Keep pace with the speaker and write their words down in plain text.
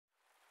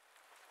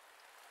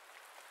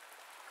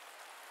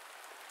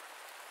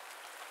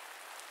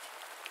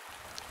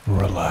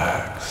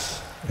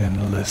Relax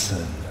and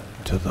listen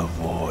to the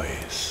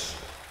voice.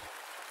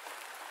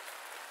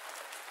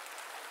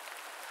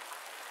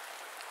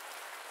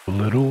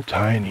 Little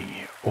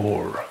Tiny,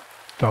 or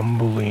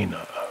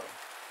Thumbelina.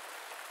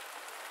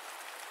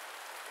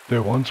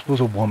 There once was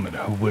a woman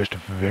who wished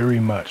very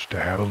much to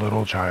have a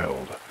little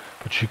child,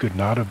 but she could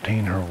not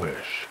obtain her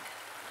wish.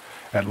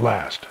 At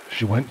last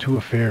she went to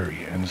a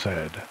fairy and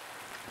said,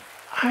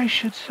 "I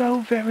should so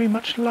very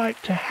much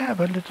like to have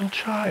a little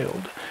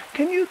child.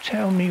 Can you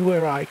tell me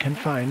where I can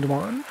find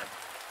one?"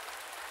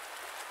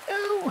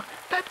 "Oh,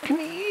 that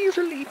can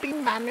easily be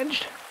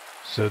managed,"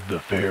 said the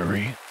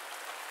fairy.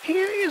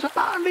 "Here is a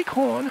barley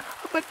corn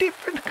of a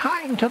different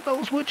kind to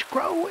those which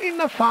grow in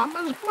the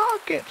farmers'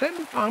 markets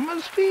and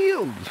farmers'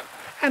 fields,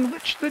 and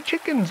which the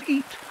chickens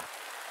eat.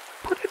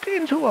 Put it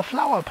into a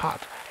flower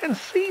pot and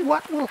see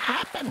what will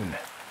happen."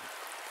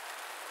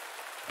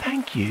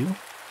 "Thank you,"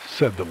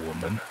 said the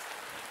woman,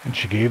 and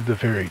she gave the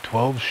fairy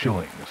 12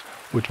 shillings,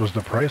 which was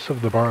the price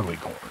of the barley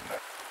corn.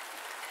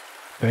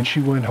 Then she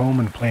went home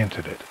and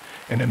planted it,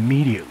 and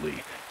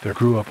immediately there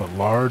grew up a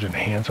large and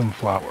handsome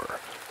flower,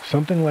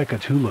 something like a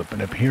tulip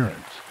in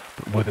appearance,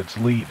 but with its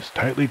leaves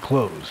tightly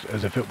closed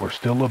as if it were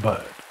still a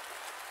bud.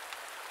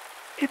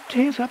 "It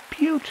is a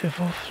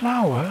beautiful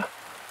flower,"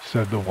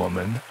 said the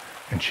woman,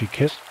 and she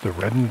kissed the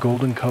red and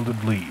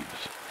golden-colored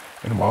leaves,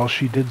 and while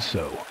she did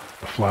so,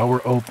 the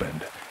flower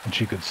opened, and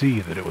she could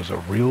see that it was a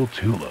real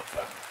tulip.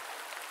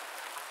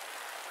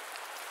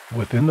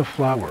 Within the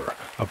flower,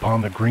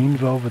 upon the green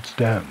velvet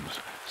stems,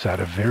 sat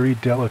a very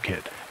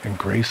delicate and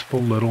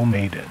graceful little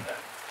maiden.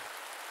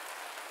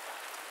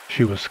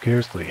 She was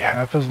scarcely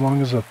half as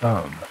long as a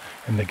thumb,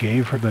 and they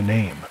gave her the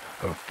name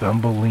of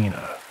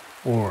Thumbelina,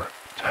 or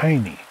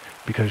Tiny,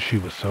 because she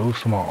was so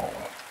small.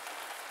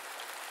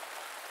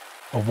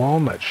 A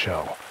walnut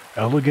shell,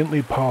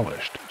 elegantly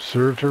polished,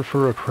 served her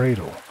for a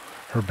cradle.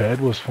 Her bed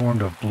was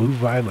formed of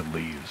blue-violet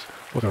leaves,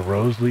 with a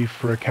rose leaf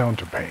for a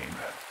counterpane.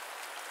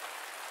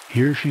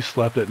 Here she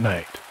slept at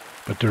night,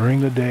 but during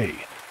the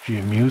day she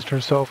amused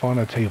herself on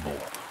a table,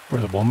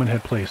 where the woman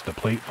had placed a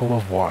plate full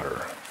of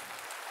water.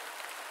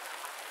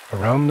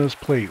 Around this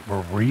plate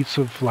were wreaths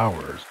of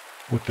flowers,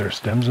 with their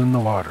stems in the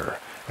water,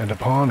 and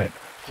upon it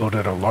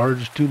floated a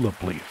large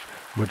tulip leaf,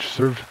 which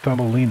served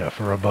Thumbelina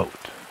for a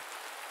boat.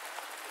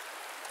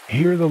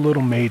 Here the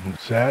little maiden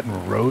sat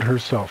and rowed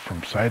herself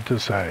from side to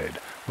side,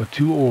 with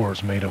 2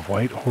 oars made of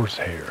white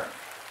horsehair.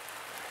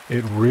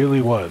 It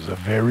really was a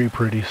very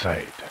pretty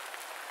sight.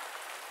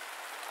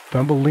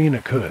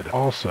 Thumbelina could,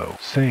 also,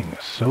 sing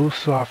so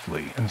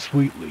softly and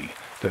sweetly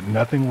that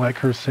nothing like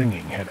her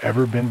singing had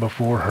ever been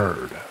before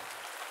heard.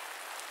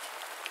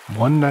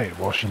 One night,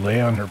 while she lay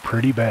on her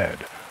pretty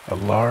bed, a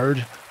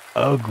large,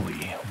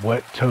 ugly,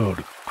 wet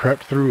toad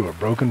crept through a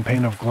broken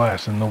pane of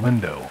glass in the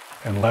window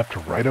and leapt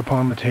right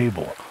upon the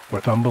table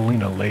where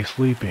Thumbelina lay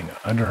sleeping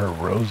under her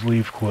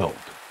rose-leaf quilt.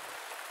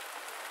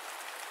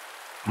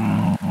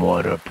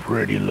 "What a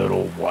pretty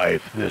little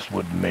wife this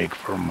would make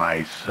for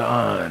my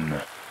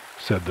son,"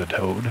 said the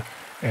toad,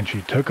 and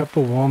she took up the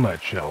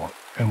walnut shell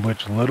in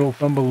which little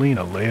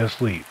Thumbelina lay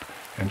asleep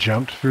and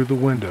jumped through the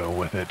window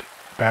with it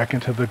back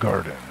into the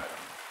garden.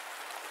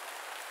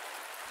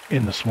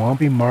 In the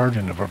swampy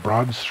margin of a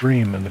broad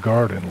stream in the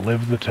garden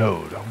lived the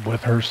toad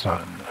with her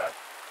son.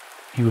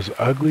 He was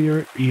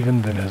uglier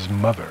even than his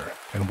mother,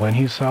 and when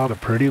he saw the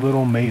pretty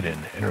little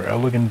maiden in her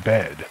elegant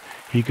bed,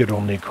 he could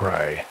only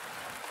cry,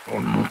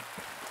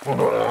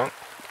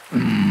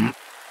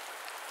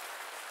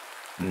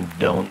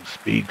 "Don't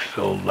speak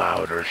so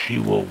loud or she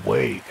will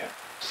wake,"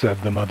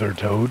 said the mother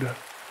toad,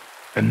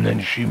 "and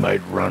then she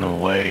might run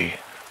away,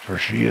 for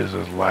she is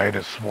as light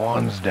as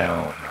swan's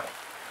down.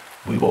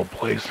 We will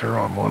place her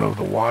on one of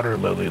the water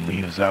lily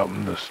leaves out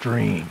in the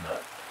stream.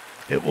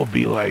 It will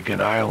be like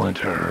an island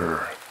to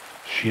her.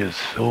 She is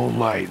so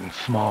light and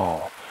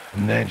small,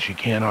 and then she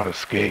cannot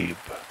escape.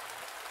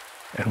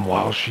 And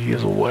while she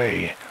is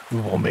away,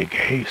 we will make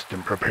haste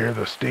and prepare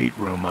the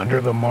stateroom under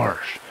the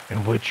marsh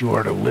in which you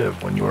are to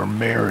live when you are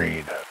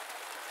married."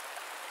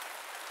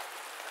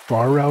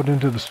 Far out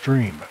into the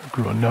stream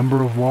grew a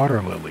number of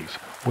water lilies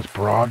with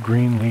broad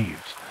green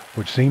leaves,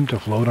 which seemed to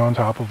float on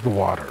top of the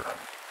water.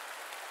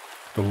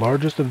 The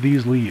largest of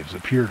these leaves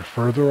appeared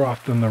further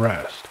off than the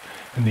rest,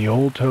 and the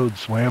old toad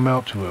swam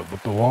out to it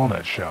with the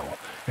walnut shell,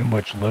 in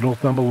which little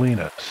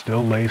Thumbelina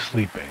still lay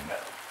sleeping.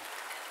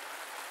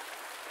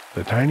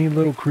 The tiny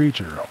little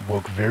creature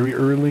woke very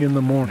early in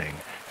the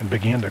morning and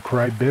began to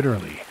cry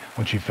bitterly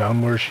when she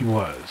found where she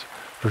was,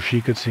 for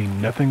she could see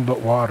nothing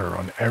but water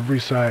on every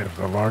side of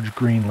the large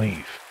green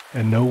leaf,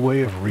 and no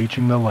way of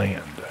reaching the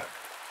land.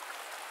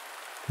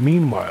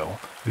 Meanwhile,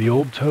 the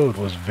old toad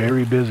was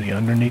very busy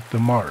underneath the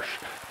marsh,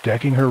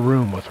 decking her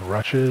room with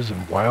rushes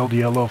and wild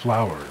yellow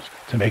flowers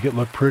to make it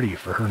look pretty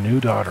for her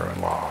new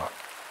daughter-in-law.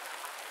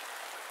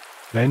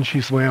 Then she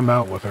swam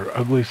out with her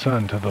ugly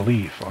son to the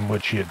leaf on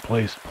which she had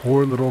placed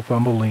poor little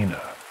Thumbelina.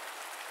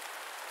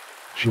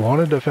 She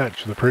wanted to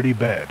fetch the pretty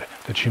bed,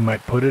 that she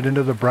might put it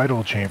into the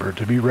bridal chamber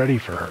to be ready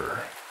for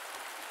her.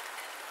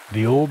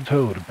 The old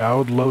toad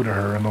bowed low to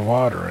her in the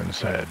water and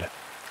said,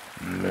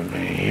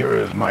 "Here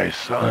is my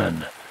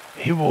son.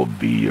 He will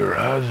be your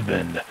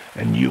husband,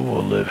 and you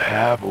will live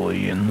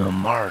happily in the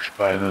marsh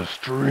by the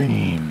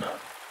stream."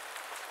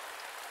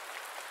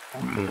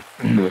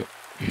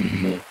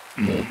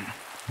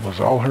 Was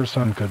all her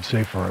son could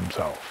say for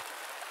himself.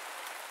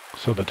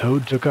 So the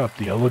toad took up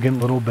the elegant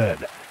little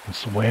bed and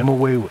swam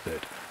away with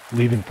it,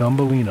 leaving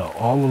Thumbelina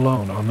all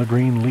alone on the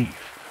green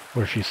leaf,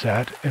 where she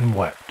sat and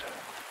wept.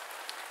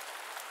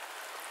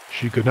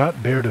 She could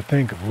not bear to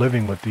think of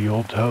living with the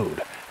old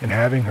toad and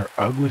having her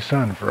ugly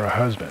son for a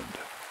husband.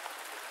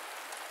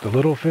 The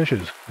little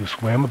fishes who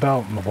swam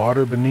about in the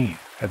water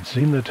beneath had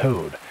seen the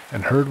toad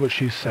and heard what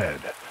she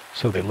said,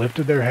 so they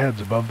lifted their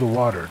heads above the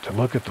water to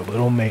look at the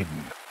little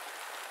maiden.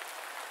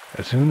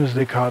 As soon as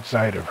they caught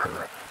sight of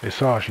her, they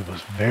saw she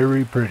was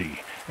very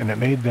pretty, and it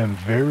made them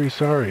very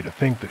sorry to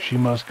think that she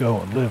must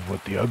go and live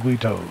with the ugly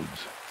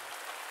toads.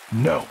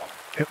 No,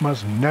 it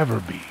must never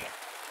be.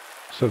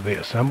 So they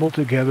assembled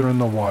together in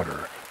the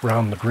water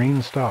round the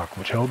green stalk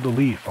which held the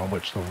leaf on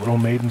which the little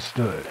maiden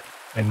stood,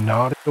 and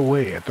gnawed it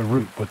away at the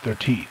root with their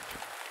teeth.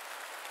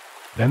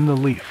 Then the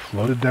leaf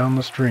floated down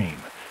the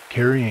stream,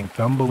 carrying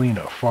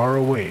Thumbelina far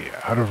away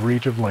out of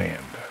reach of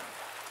land.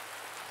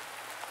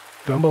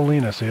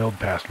 Thumbelina sailed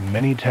past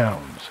many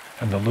towns,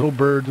 and the little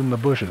birds in the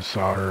bushes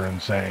saw her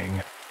and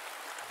sang,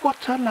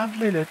 "What a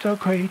lovely little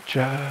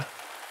creature!"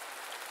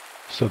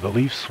 So the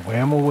leaf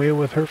swam away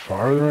with her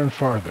farther and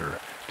farther,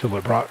 till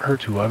it brought her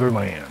to other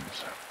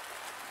lands.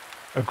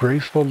 A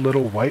graceful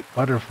little white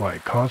butterfly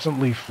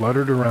constantly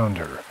fluttered around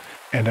her,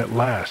 and at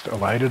last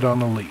alighted on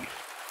the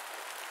leaf.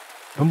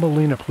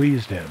 Thumbelina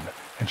pleased him,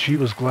 and she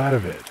was glad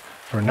of it,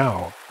 for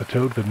now the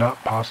toad could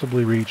not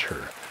possibly reach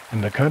her,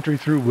 and the country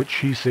through which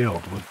she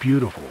sailed was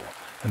beautiful,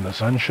 and the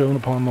sun shone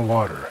upon the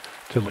water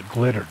till it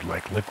glittered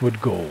like liquid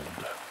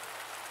gold.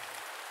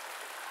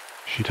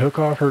 She took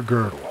off her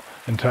girdle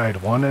and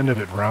tied one end of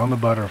it round the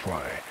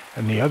butterfly,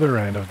 and the other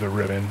end of the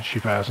ribbon she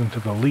fastened to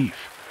the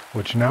leaf,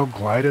 which now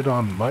glided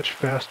on much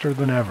faster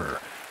than ever,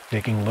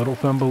 taking little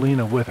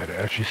Thumbelina with it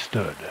as she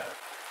stood.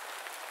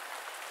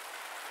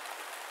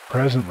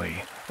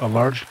 Presently, a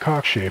large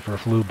cockchafer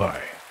flew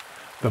by.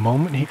 The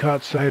moment he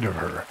caught sight of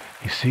her,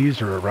 he seized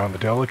her around the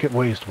delicate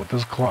waist with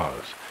his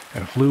claws,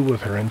 and flew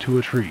with her into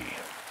a tree.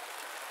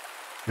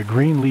 The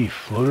green leaf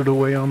floated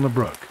away on the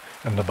brook,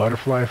 and the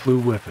butterfly flew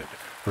with it,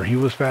 for he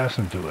was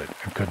fastened to it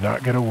and could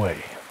not get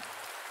away.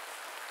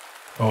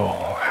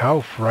 Oh,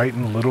 how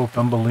frightened little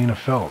Thumbelina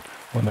felt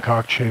when the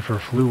cockchafer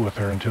flew with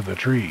her into the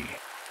tree,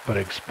 but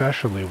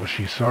especially was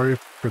she sorry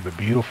for the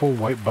beautiful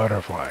white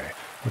butterfly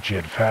which he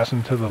had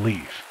fastened to the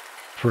leaf,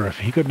 for if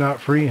he could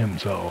not free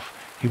himself,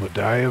 he would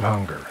die of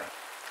hunger.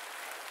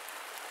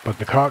 But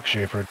the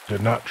cockchafer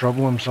did not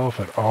trouble himself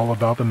at all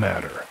about the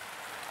matter.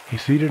 He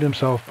seated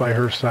himself by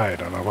her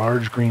side on a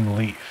large green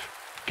leaf,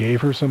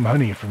 gave her some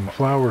honey from the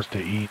flowers to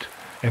eat,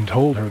 and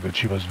told her that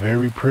she was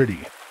very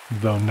pretty,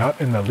 though not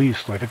in the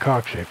least like a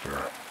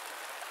cockchafer.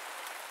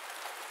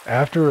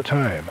 After a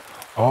time,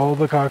 all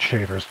the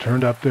cockchafers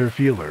turned up their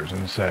feelers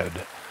and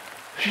said,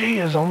 "She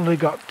has only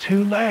got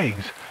 2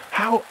 legs.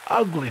 How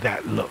ugly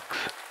that looks!"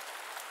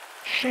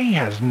 "She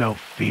has no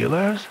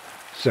feelers,"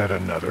 said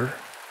another.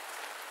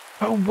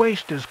 "Her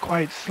waist is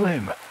quite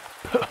slim.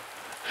 Puh,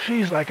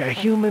 she's like a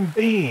human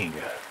being."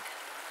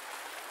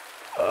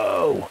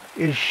 "Oh,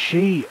 is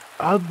she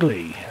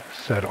ugly?"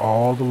 said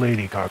all the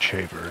lady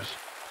cockchafers,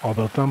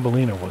 although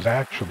Thumbelina was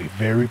actually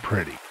very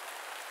pretty.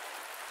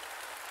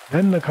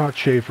 Then the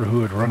cockchafer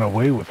who had run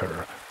away with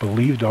her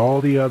believed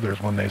all the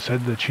others when they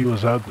said that she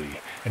was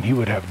ugly, and he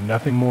would have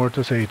nothing more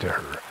to say to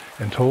her,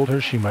 and told her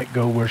she might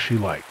go where she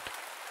liked.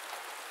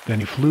 Then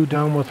he flew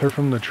down with her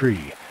from the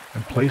tree,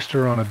 and placed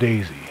her on a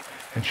daisy,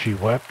 and she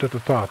wept at the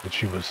thought that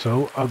she was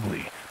so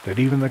ugly that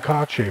even the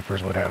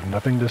cockchafers would have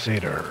nothing to say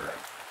to her.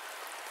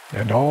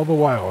 And all the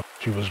while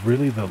she was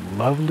really the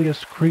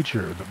loveliest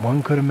creature that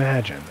one could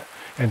imagine,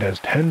 and as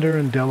tender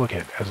and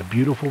delicate as a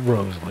beautiful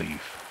rose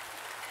leaf.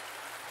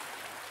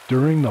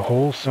 During the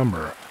whole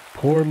summer,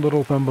 poor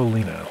little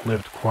Thumbelina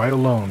lived quite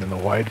alone in the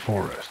wide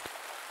forest.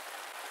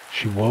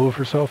 She wove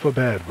herself a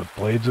bed with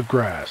blades of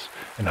grass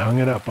and hung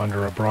it up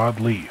under a broad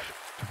leaf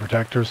to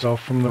protect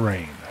herself from the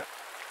rain.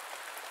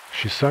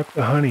 She sucked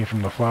the honey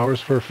from the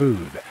flowers for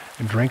food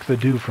and drank the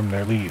dew from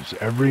their leaves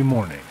every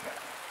morning.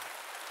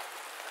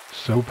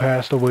 So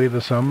passed away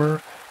the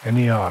summer and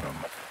the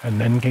autumn,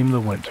 and then came the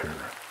winter,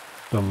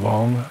 the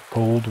long,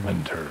 cold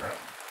winter.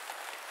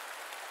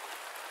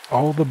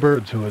 All the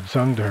birds who had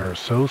sung to her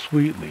so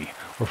sweetly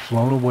were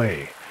flown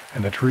away,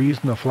 and the trees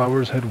and the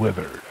flowers had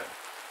withered.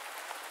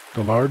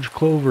 The large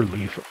clover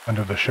leaf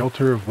under the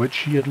shelter of which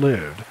she had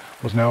lived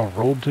was now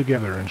rolled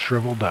together and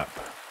shriveled up.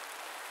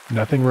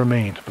 Nothing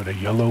remained but a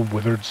yellow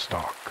withered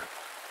stalk.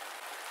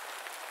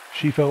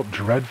 She felt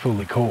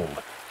dreadfully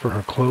cold, for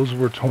her clothes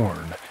were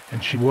torn,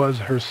 and she was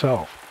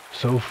herself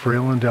so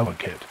frail and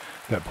delicate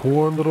that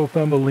poor little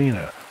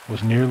Thumbelina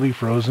was nearly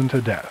frozen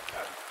to death.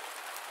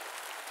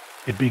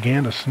 It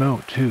began to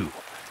snow, too,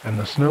 and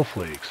the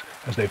snowflakes,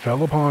 as they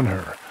fell upon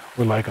her,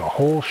 were like a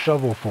whole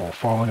shovelful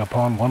falling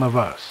upon one of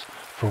us,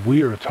 for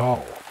we are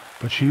tall,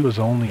 but she was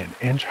only an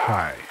inch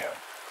high.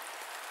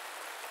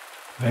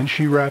 Then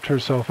she wrapped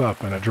herself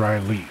up in a dry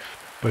leaf,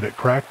 but it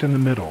cracked in the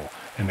middle,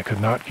 and it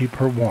could not keep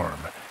her warm,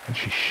 and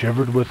she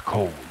shivered with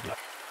cold.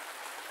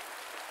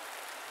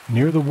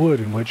 Near the wood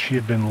in which she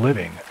had been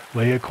living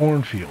lay a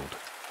cornfield,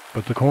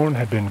 but the corn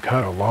had been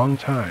cut a long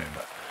time.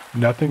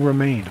 Nothing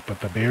remained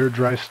but the bare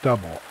dry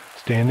stubble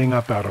standing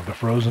up out of the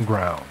frozen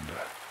ground.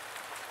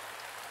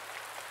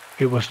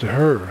 It was to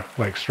her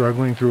like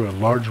struggling through a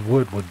large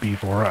wood would be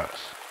for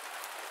us.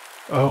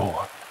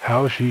 Oh,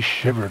 how she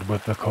shivered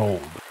with the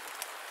cold!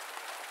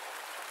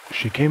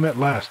 She came at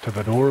last to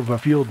the door of a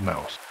field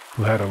mouse,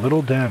 who had a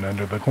little den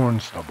under the corn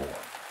stubble.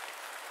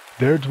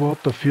 There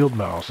dwelt the field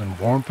mouse in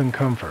warmth and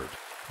comfort,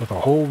 with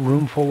a whole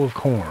room full of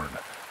corn,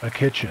 a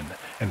kitchen,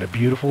 and a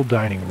beautiful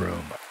dining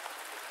room.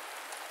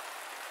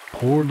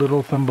 Poor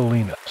little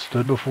Thumbelina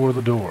stood before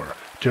the door,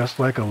 just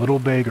like a little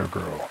beggar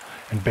girl,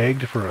 and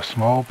begged for a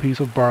small piece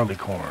of barley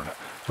corn,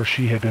 for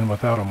she had been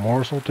without a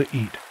morsel to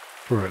eat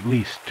for at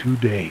least 2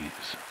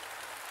 days.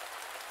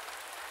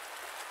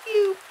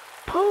 "You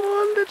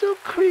poor little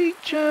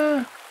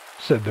creature,"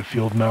 said the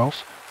field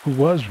mouse, who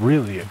was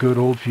really a good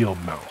old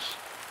field mouse.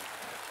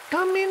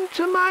 "Come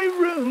into my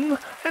room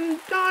and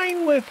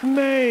dine with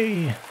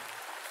me."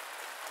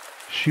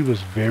 She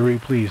was very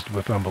pleased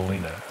with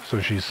Thumbelina,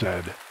 so she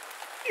said,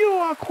 "You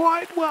are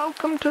quite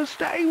welcome to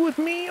stay with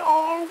me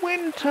all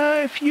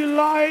winter if you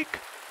like,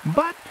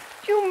 but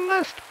you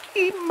must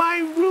keep my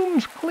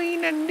rooms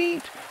clean and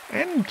neat,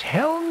 and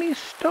tell me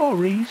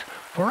stories,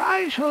 for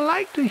I shall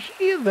like to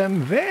hear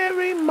them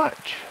very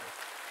much."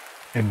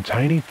 And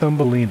tiny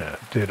Thumbelina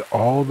did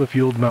all the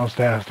field mouse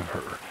asked of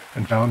her,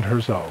 and found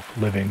herself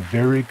living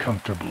very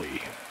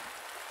comfortably.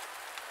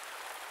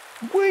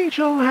 "We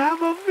shall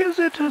have a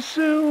visitor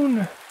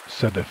soon,"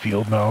 said the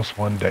field mouse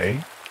one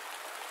day.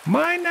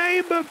 "My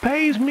neighbor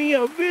pays me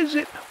a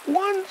visit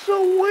once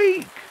a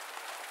week.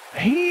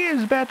 He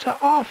is better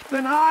off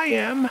than I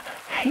am.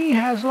 He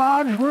has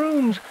large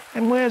rooms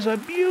and wears a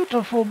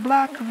beautiful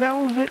black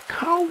velvet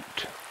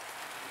coat.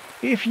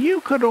 If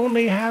you could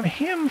only have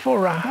him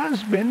for a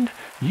husband,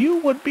 you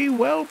would be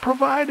well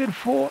provided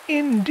for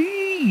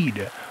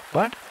indeed.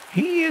 But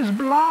he is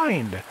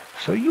blind,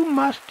 so you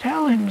must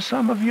tell him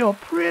some of your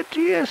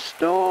prettiest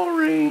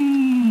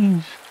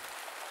stories."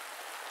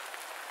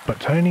 But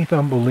tiny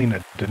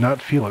Thumbelina did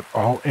not feel at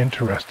all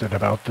interested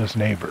about this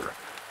neighbor,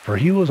 for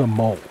he was a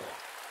mole.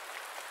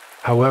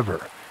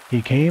 However,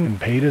 he came and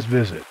paid his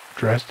visit,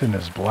 dressed in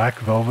his black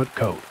velvet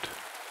coat.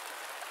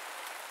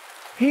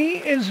 "He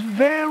is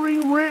very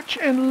rich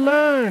and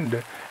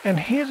learned, and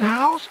his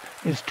house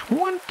is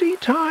 20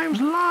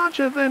 times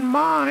larger than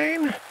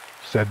mine,"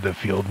 said the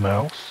field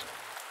mouse.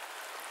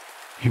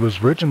 He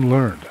was rich and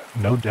learned,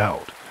 no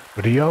doubt,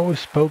 but he always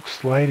spoke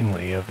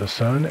slightingly of the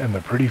sun and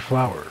the pretty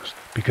flowers,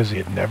 because he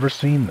had never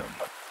seen them.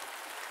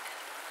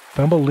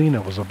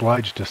 Thumbelina was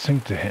obliged to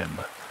sing to him,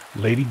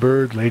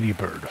 "Ladybird,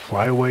 ladybird,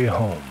 fly away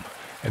home,"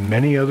 and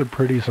many other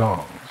pretty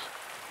songs.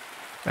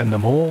 And the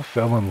mole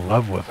fell in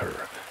love with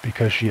her,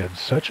 because she had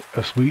such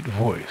a sweet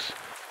voice,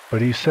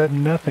 but he said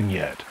nothing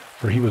yet,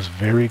 for he was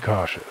very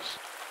cautious.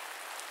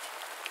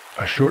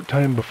 A short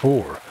time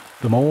before,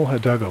 the mole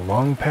had dug a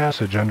long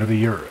passage under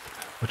the earth,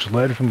 which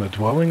led from the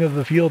dwelling of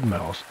the field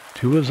mouse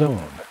to his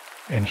own,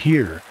 and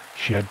here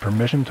she had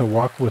permission to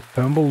walk with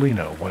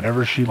Thumbelina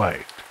whenever she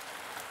liked.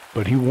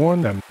 But he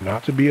warned them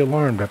not to be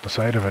alarmed at the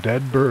sight of a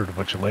dead bird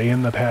which lay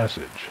in the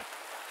passage.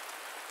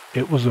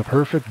 It was a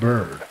perfect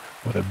bird,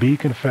 with a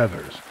beak and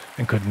feathers,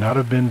 and could not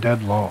have been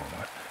dead long,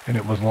 and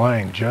it was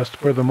lying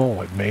just where the mole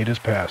had made his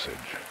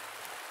passage.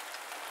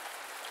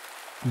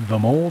 The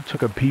mole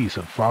took a piece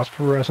of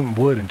phosphorescent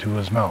wood into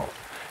his mouth,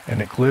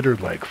 and it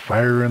glittered like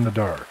fire in the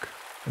dark,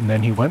 and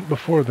then he went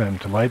before them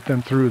to light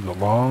them through the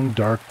long,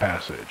 dark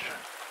passage.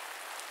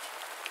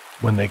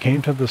 When they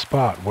came to the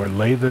spot where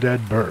lay the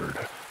dead bird,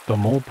 the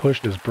mole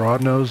pushed his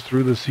broad nose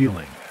through the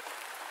ceiling.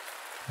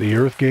 The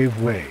earth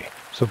gave way,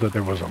 so that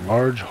there was a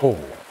large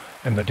hole,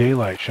 and the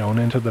daylight shone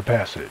into the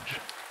passage.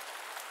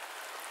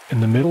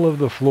 In the middle of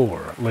the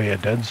floor lay a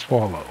dead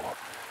swallow,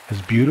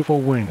 his beautiful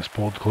wings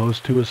pulled close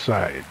to his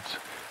sides,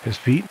 his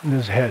feet and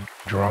his head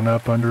drawn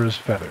up under his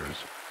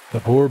feathers. The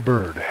poor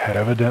bird had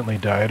evidently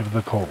died of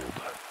the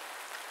cold.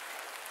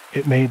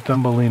 It made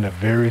Thumbelina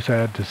very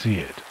sad to see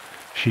it.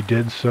 She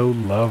did so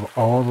love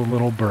all the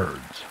little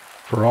birds,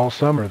 for all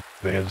summer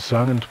they had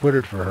sung and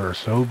twittered for her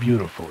so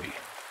beautifully.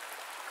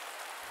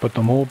 But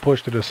the mole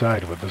pushed it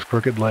aside with his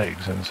crooked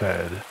legs and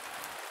said,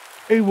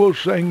 "He will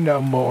sing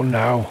no more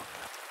now.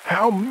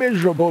 How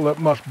miserable it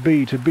must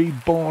be to be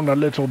born a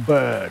little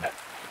bird.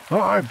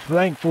 I'm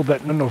thankful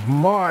that none of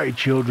my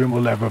children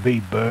will ever be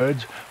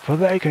birds, for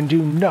they can do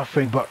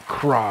nothing but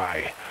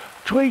cry.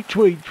 Tweet,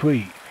 tweet,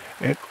 tweet,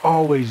 and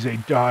always they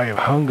die of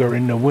hunger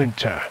in the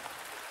winter."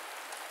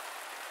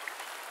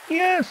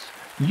 "Yes,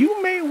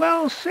 you may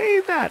well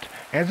say that,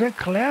 as a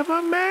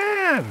clever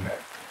man,"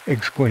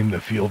 exclaimed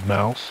the field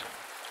mouse.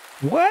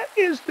 What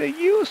is the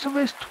use of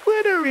his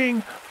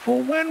twittering?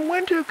 For when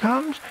winter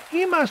comes,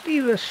 he must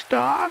either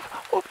starve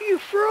or be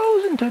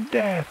frozen to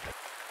death.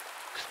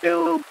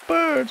 Still,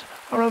 birds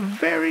are a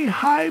very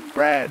high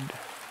bred."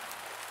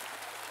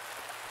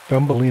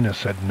 Thumbelina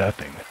said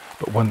nothing,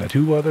 but when the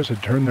two others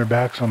had turned their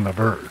backs on the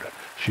bird,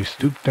 she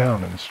stooped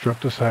down and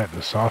stroked aside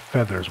the soft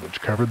feathers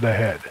which covered the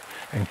head,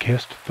 and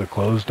kissed the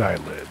closed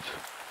eyelids.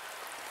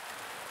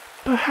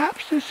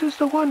 "Perhaps this is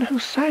the one who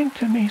sang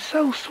to me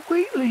so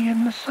sweetly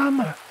in the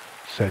summer,"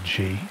 said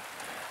she.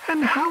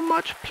 "And how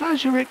much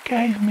pleasure it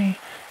gave me,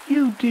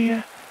 you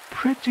dear,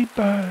 pretty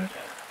bird."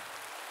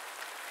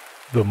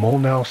 The mole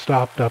now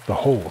stopped up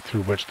the hole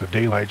through which the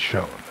daylight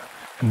shone,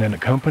 and then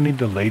accompanied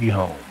the lady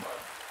home.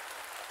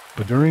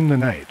 But during the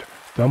night,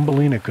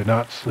 Thumbelina could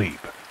not sleep,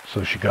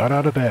 so she got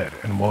out of bed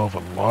and wove a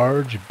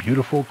large,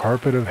 beautiful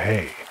carpet of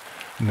hay,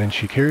 and then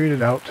she carried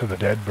it out to the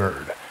dead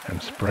bird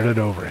and spread it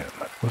over him,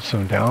 with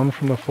some down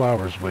from the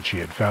flowers which she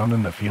had found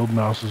in the field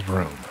mouse's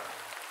room.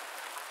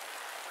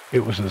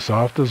 It was as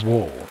soft as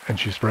wool, and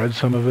she spread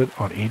some of it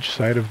on each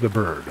side of the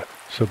bird,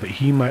 so that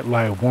he might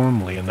lie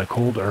warmly in the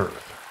cold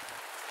earth.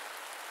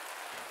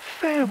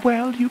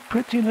 "Farewell, you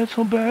pretty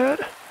little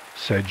bird,"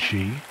 said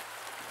she.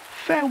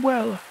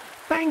 "Farewell.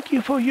 Thank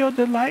you for your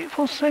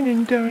delightful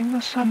singing during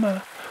the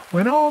summer,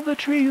 when all the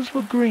trees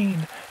were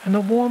green and the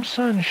warm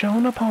sun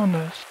shone upon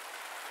us."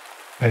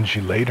 Then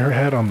she laid her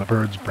head on the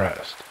bird's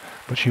breast,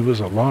 but she was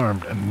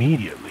alarmed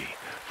immediately,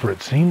 for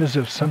it seemed as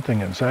if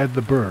something inside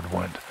the bird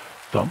went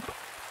thump,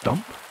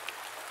 thump.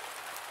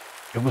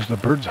 It was the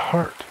bird's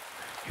heart.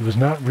 He was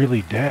not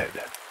really dead,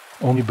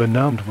 only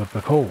benumbed with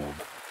the cold,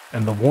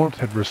 and the warmth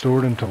had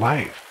restored him to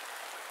life.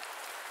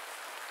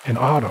 In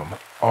autumn,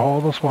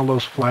 all the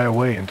swallows fly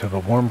away into the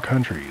warm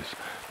countries,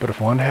 but if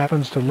one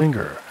happens to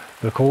linger,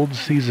 the cold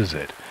seizes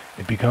it,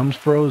 it becomes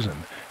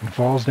frozen, and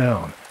falls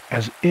down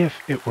as if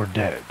it were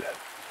dead.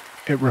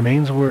 It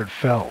remains where it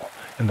fell,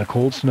 and the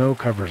cold snow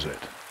covers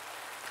it.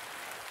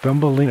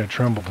 Thumbelina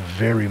trembled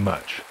very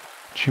much.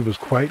 She was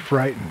quite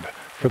frightened,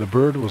 for the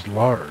bird was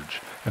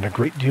large, and a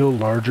great deal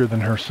larger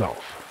than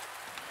herself.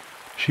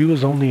 She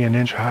was only an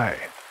inch high,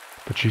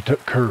 but she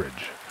took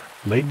courage,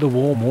 laid the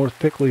wool more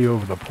thickly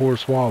over the poor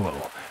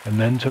swallow, and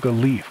then took a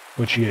leaf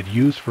which she had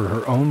used for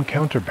her own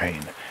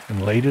counterpane,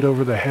 and laid it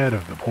over the head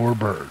of the poor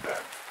bird.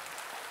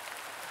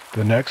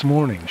 The next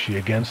morning she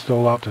again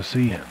stole out to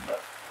see him.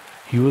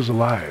 He was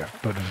alive,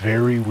 but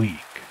very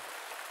weak.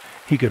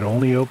 He could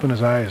only open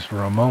his eyes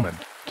for a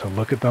moment to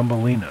look at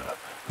Thumbelina,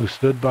 who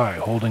stood by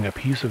holding a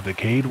piece of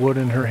decayed wood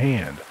in her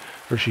hand,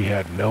 for she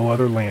had no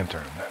other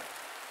lantern.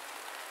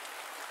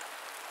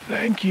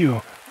 "Thank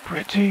you,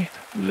 pretty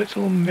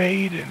little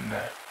maiden,"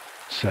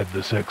 said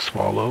the sick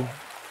swallow.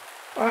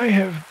 "I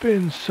have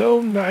been so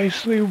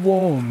nicely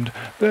warmed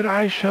that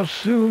I shall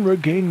soon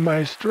regain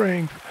my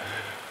strength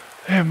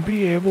and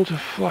be able to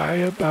fly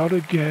about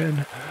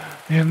again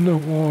in the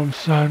warm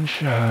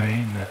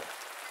sunshine."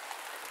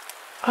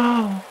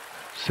 "Oh,"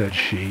 said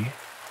she,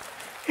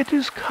 "it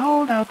is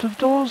cold out of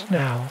doors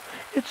now.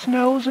 It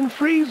snows and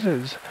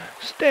freezes.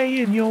 Stay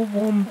in your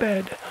warm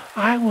bed.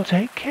 I will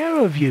take care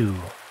of you."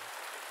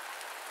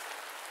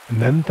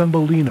 And then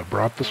Thumbelina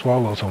brought the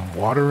swallow some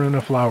water in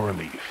a flower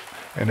leaf,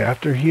 and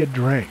after he had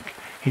drank,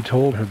 he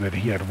told her that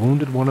he had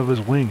wounded one of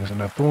his wings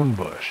in a thorn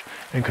bush,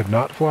 and could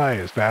not fly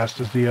as fast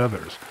as the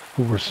others,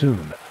 who were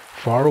soon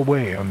far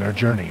away on their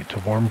journey to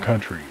warm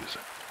countries.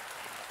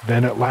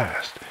 Then at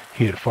last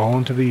he had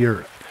fallen to the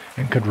earth,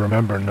 and could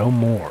remember no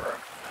more,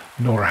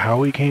 nor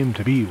how he came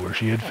to be where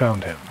she had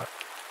found him.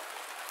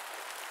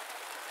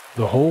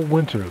 The whole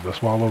winter the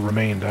swallow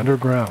remained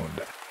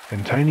underground,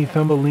 and tiny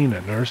Thumbelina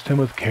nursed him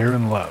with care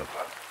and love.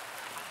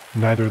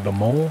 Neither the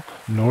mole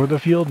nor the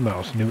field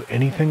mouse knew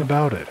anything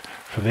about it,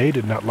 for they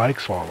did not like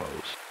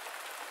swallows.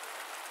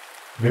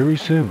 Very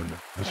soon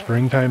the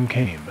springtime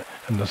came,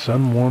 and the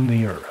sun warmed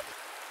the earth.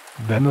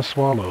 Then the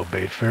swallow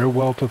bade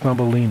farewell to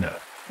Thumbelina,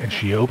 and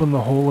she opened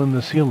the hole in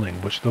the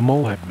ceiling which the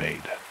mole had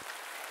made.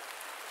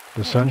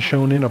 The sun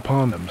shone in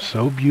upon them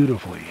so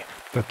beautifully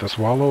that the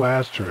swallow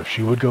asked her if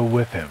she would go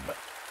with him.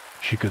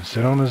 She could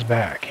sit on his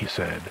back, he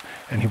said,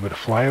 and he would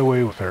fly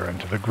away with her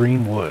into the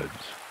green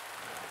woods.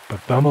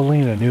 But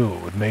Thumbelina knew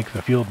it would make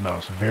the field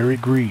mouse very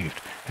grieved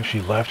if she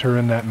left her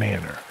in that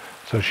manner,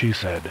 so she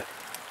said,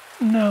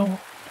 "No,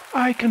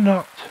 I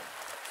cannot."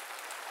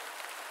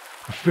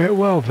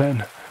 "Farewell,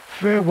 then.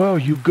 Farewell,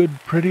 you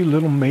good pretty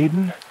little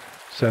maiden,"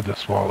 said the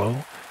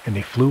swallow, and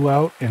he flew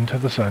out into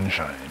the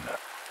sunshine.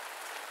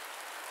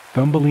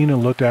 Thumbelina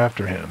looked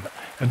after him,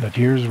 and the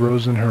tears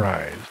rose in her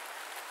eyes.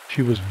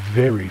 She was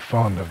very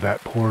fond of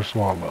that poor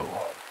swallow.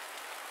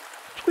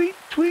 "Tweet,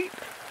 tweet,"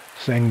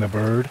 sang the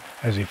bird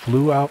as he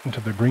flew out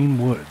into the green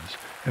woods,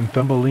 and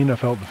Thumbelina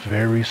felt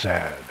very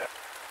sad.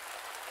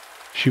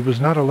 She was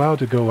not allowed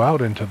to go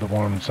out into the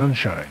warm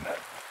sunshine.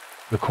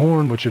 The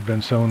corn which had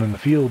been sown in the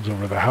fields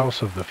over the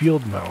house of the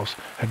field mouse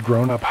had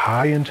grown up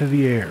high into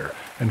the air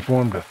and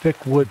formed a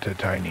thick wood to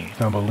tiny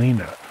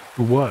Thumbelina,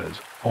 who was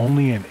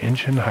only an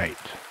inch in height.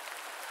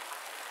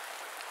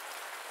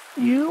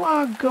 "You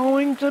are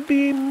going to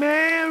be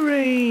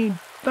married,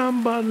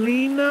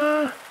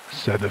 Thumbelina,"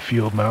 said the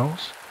field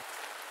mouse.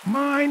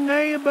 "My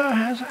neighbor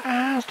has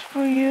asked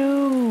for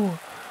you.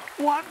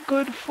 What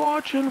good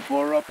fortune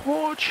for a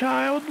poor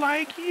child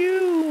like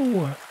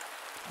you!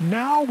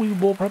 Now we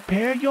will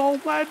prepare your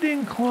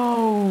wedding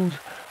clothes.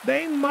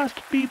 They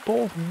must be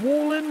both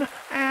woolen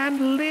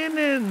and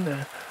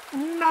linen.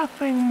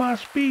 Nothing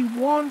must be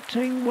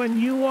wanting when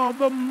you are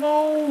the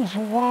mole's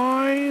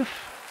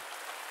wife."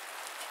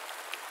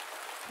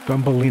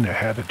 Thumbelina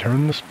had to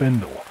turn the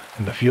spindle,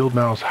 and the field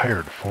mouse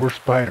hired 4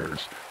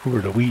 spiders who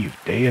were to weave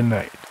day and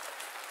night.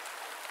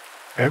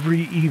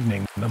 Every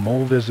evening the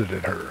mole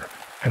visited her,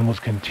 and was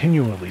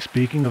continually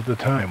speaking of the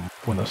time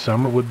when the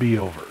summer would be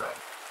over.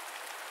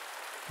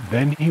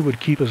 Then he would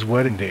keep his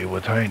wedding day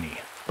with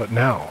Tiny, but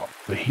now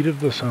the heat of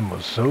the sun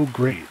was so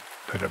great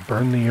that it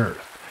burned the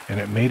earth, and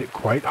it made it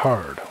quite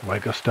hard,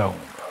 like a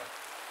stone.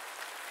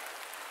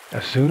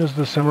 As soon as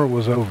the summer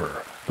was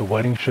over, the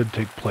wedding should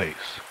take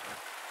place.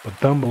 But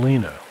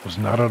Thumbelina was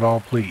not at all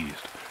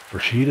pleased,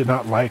 for she did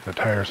not like the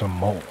tiresome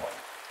mole.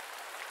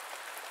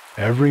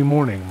 Every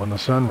morning when the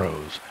sun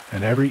rose,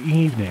 and every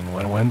evening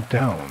when it went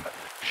down,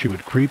 she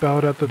would creep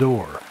out at the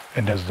door,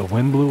 and as the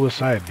wind blew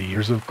aside the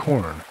ears of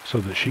corn so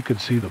that she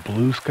could see the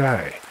blue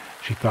sky,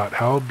 she thought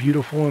how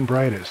beautiful and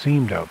bright it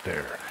seemed out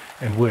there,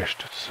 and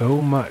wished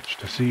so much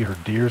to see her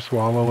dear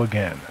swallow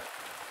again.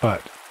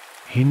 But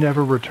he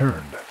never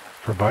returned,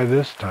 for by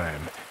this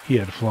time he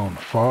had flown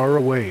far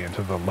away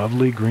into the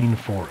lovely green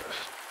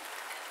forest.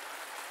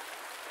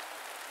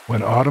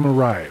 When autumn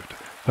arrived,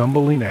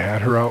 Thumbelina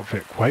had her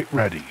outfit quite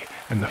ready,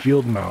 and the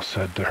field mouse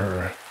said to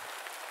her,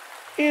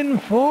 "In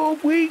 4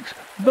 weeks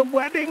the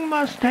wedding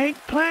must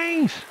take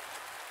place."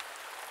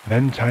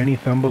 Then tiny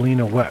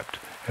Thumbelina wept,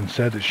 and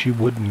said that she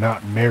would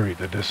not marry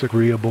the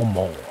disagreeable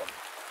mole.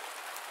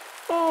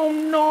 "Oh,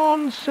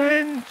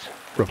 nonsense,"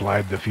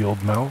 replied the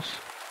field mouse.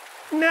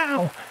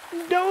 "Now,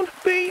 don't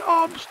be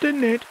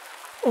obstinate,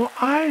 or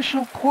I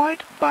shall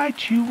quite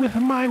bite you with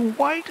my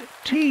white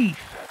teeth.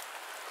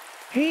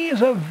 He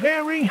is a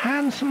very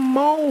handsome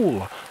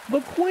mole. The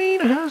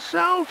queen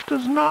herself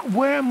does not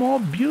wear more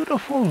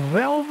beautiful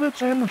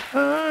velvets and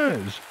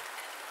furs.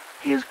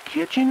 His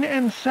kitchen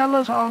and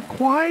cellars are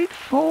quite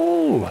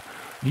full.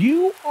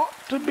 You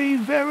ought to be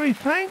very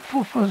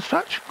thankful for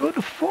such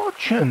good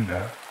fortune."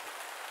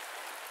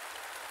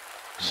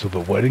 So the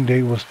wedding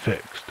day was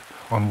fixed,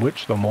 on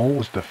which the mole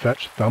was to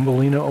fetch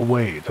Thumbelina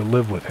away to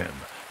live with him,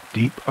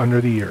 deep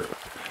under the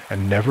earth,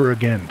 and never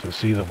again to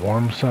see the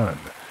warm sun,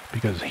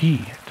 because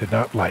he did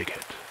not like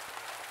it.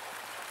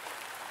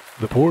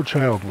 The poor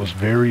child was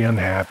very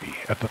unhappy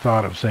at the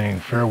thought of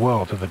saying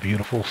farewell to the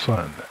beautiful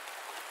sun,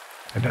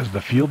 and as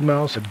the field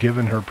mouse had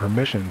given her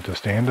permission to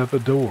stand at the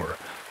door,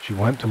 she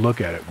went to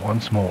look at it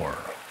once more.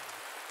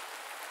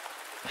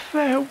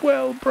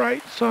 "Farewell,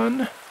 bright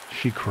sun,"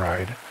 she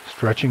cried,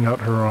 stretching out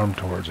her arm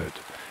towards it,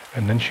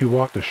 and then she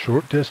walked a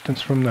short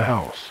distance from the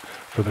house,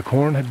 for the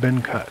corn had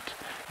been cut,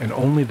 and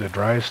only the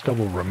dry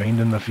stubble remained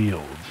in the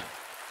fields.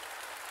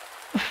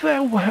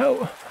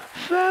 "Farewell,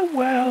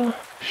 farewell,"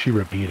 she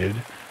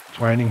repeated,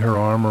 twining her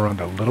arm around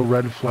a little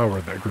red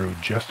flower that grew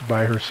just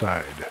by her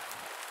side.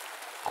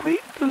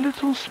 "Greet the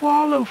little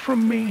swallow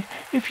from me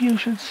if you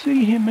should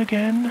see him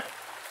again.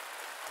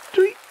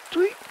 Tweet,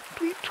 tweet,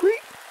 tweet,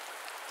 tweet."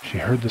 She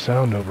heard the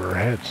sound over her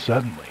head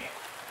suddenly.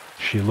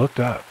 She looked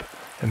up,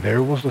 and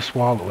there was the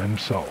swallow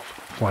himself,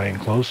 flying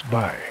close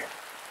by.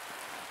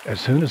 As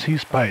soon as he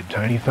spied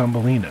tiny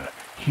Thumbelina,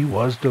 he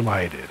was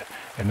delighted,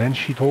 and then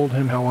she told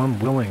him how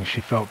unwilling she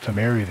felt to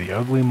marry the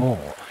ugly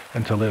mole,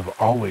 and to live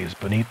always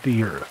beneath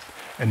the earth,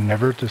 and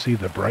never to see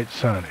the bright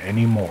sun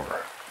any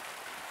more.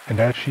 And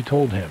as she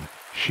told him,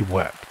 she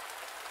wept.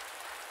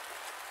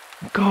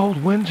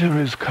 "Cold winter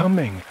is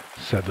coming,"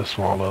 said the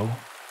swallow,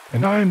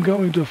 "and I am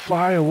going to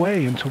fly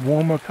away into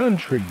warmer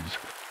countries.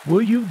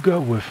 Will you go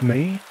with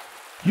me?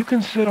 You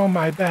can sit on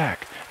my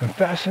back and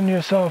fasten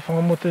yourself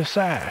on with a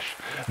sash,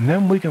 and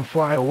then we can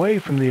fly away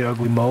from the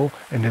ugly mole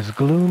and his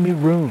gloomy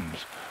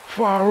rooms,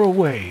 far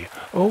away,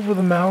 over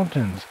the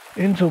mountains,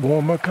 into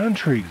warmer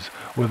countries,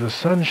 where the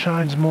sun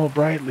shines more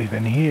brightly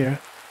than here,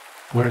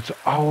 where it's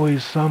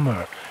always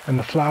summer, and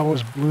the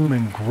flowers bloom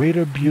in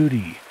greater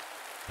beauty.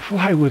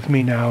 Fly with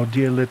me now,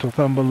 dear little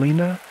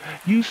Thumbelina.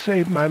 You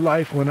saved my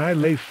life when I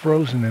lay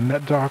frozen in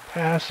that dark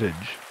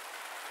passage."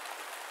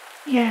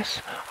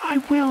 "Yes, I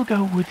will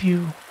go with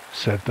you,"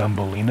 said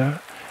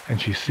Thumbelina,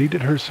 and she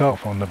seated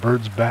herself on the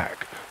bird's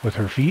back, with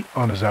her feet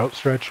on his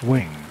outstretched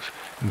wings,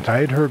 and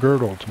tied her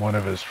girdle to one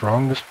of his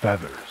strongest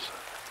feathers.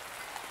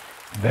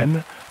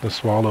 Then the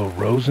swallow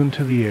rose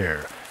into the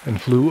air,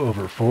 and flew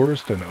over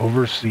forest and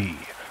over sea,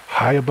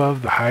 high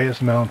above the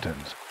highest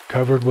mountains,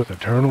 covered with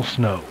eternal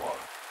snow.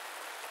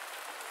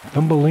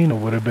 Thumbelina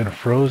would have been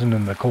frozen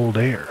in the cold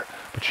air,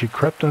 but she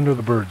crept under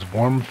the bird's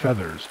warm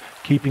feathers,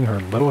 keeping her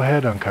little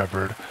head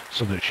uncovered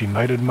so that she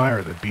might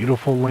admire the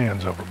beautiful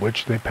lands over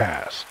which they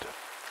passed.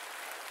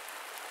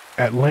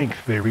 At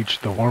length they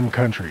reached the warm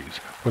countries,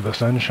 where the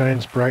sun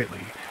shines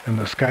brightly, and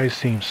the sky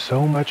seems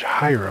so much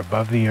higher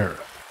above the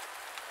earth.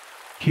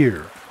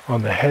 Here,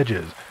 on the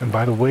hedges and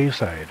by the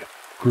wayside,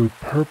 grew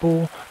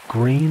purple,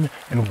 green,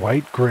 and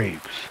white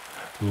grapes.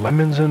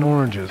 Lemons and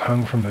oranges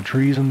hung from the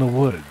trees in the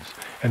woods,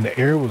 and the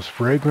air was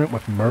fragrant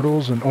with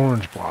myrtles and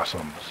orange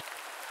blossoms.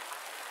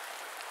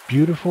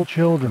 Beautiful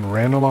children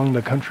ran along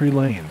the country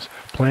lanes,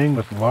 playing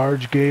with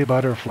large gay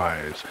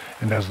butterflies,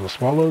 and as the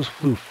swallows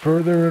flew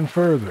further and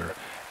further,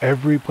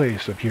 every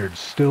place appeared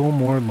still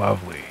more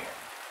lovely.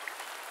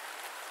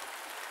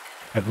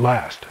 At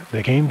last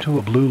they came to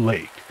a blue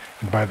lake,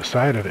 and by the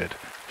side of it,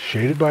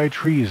 shaded by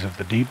trees of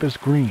the deepest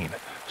green,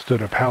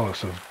 stood a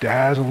palace of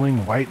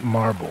dazzling white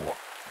marble,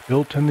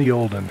 built in the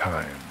olden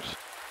times.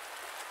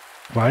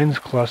 Vines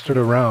clustered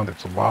around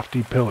its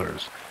lofty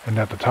pillars, and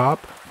at the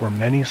top were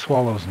many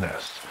swallows'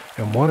 nests,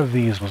 and one of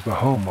these was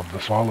the home of the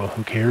swallow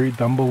who carried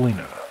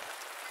Thumbelina.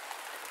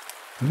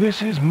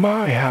 "This is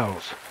my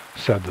house,"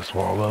 said the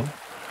swallow,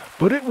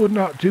 "but it would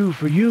not do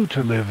for you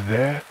to live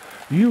there.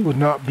 You would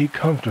not be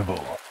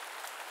comfortable.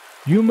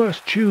 You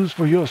must choose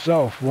for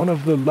yourself one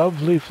of the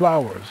lovely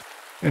flowers,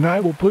 and I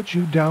will put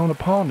you down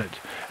upon it,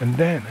 and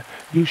then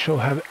you shall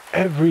have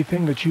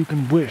everything that you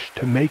can wish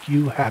to make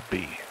you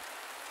happy."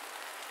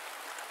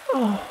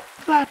 "Oh,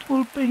 that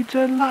will be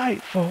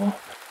delightful,"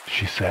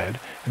 she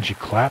said, and she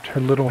clapped her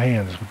little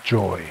hands with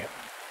joy.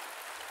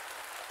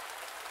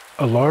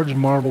 A large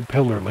marble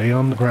pillar lay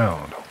on the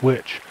ground,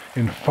 which,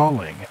 in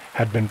falling,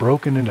 had been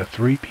broken into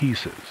 3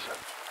 pieces.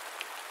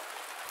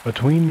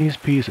 Between these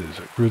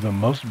pieces grew the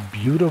most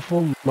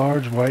beautiful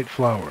large white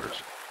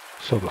flowers,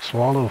 so the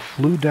swallow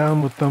flew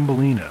down with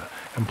Thumbelina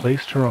and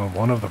placed her on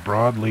one of the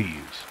broad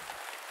leaves.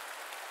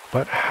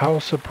 But how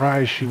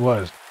surprised she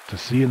was to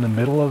see in the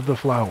middle of the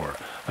flower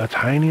a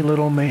tiny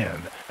little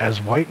man, as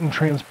white and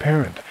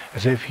transparent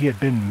as if he had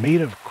been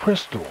made of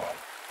crystal.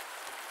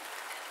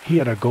 He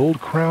had a gold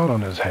crown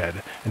on his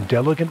head and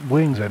delicate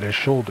wings at his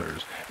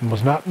shoulders, and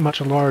was not much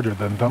larger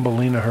than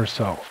Thumbelina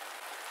herself.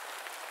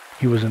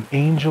 He was an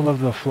angel of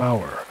the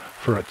flower,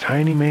 for a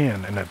tiny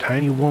man and a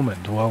tiny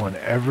woman dwell in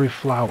every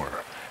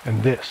flower,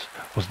 and this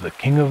was the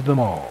king of them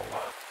all.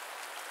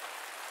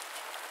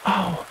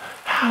 "Oh,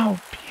 how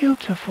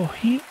beautiful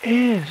he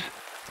is,"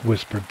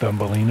 whispered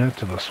Thumbelina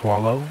to the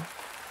swallow.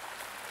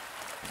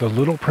 The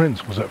little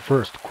prince was at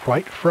first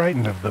quite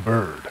frightened of the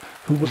bird,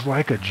 who was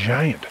like a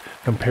giant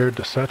compared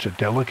to such a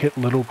delicate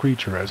little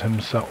creature as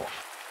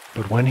himself.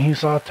 But when he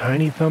saw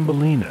tiny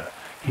Thumbelina,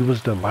 he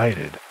was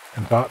delighted,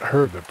 and thought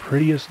her the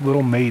prettiest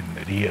little maiden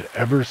that he had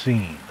ever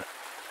seen.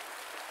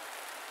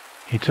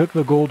 He took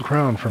the gold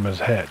crown from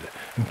his head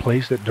and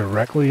placed it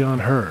directly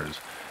on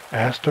hers,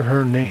 asked her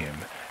her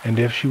name, and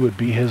if she would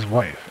be his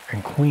wife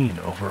and queen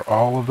over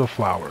all of the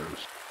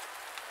flowers.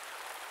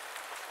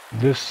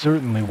 This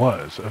certainly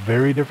was a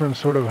very different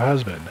sort of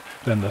husband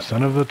than the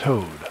son of the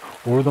toad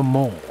or the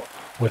mole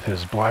with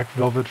his black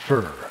velvet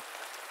fur,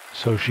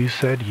 so she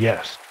said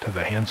yes to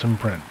the handsome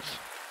prince.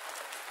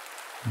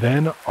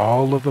 Then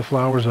all of the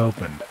flowers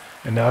opened,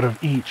 and out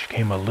of each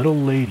came a little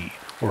lady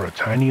or a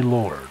tiny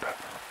lord,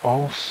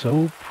 all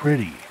so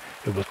pretty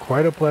it was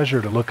quite a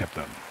pleasure to look at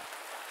them.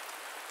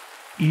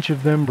 Each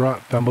of them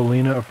brought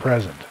Thumbelina a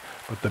present,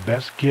 but the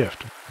best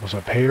gift was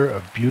a pair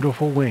of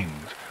beautiful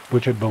wings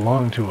which had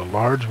belonged to a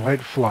large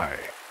white fly,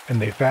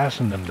 and they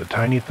fastened them to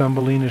tiny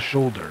Thumbelina's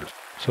shoulders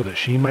so that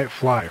she might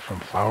fly from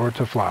flower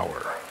to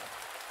flower.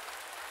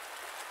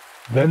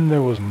 Then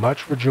there was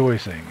much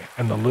rejoicing,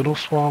 and the little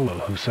swallow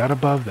who sat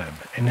above them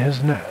in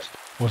his nest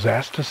was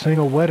asked to sing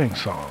a wedding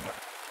song,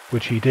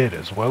 which he did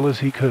as well as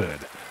he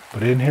could,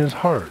 but in his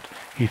heart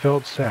he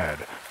felt sad,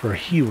 for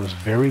he was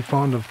very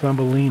fond of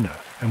Thumbelina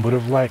and would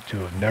have liked to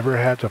have never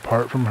had to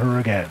part from her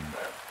again.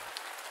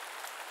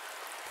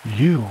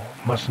 "You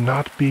must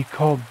not be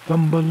called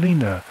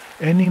Thumbelina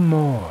any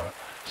more,"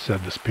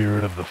 said the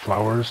spirit of the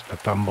flowers to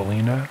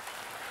Thumbelina.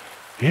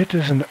 "It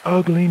is an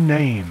ugly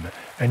name,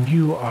 and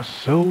you are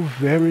so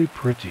very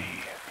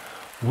pretty.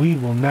 We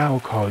will now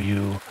call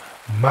you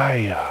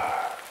Maya."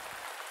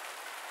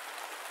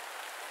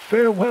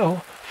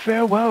 "Farewell,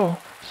 farewell,"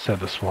 said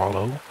the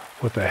swallow,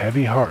 with a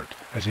heavy heart,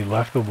 as he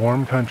left the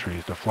warm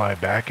countries to fly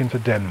back into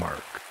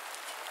Denmark.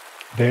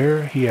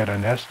 There he had a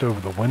nest over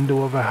the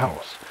window of a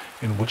house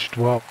in which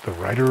dwelt the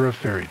writer of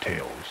fairy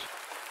tales.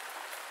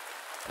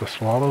 The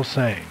swallow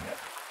sang,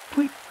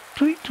 "Tweet,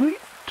 tweet,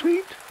 tweet,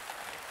 tweet,"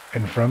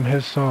 and from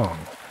his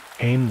song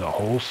came the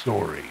whole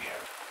story.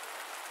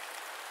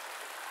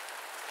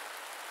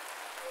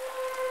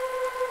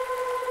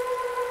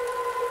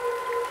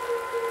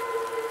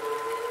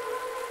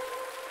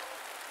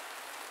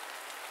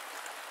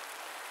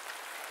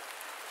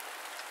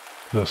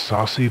 The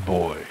Saucy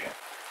Boy.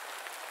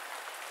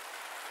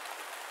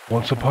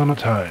 Once upon a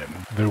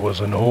time, there was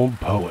an old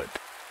poet,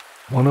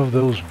 one of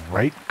those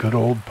right good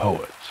old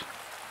poets.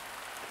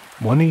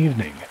 One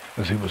evening,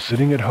 as he was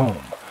sitting at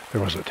home,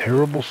 there was a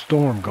terrible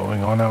storm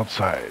going on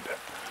outside.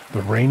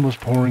 The rain was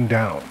pouring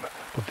down,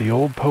 but the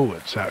old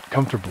poet sat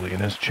comfortably in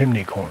his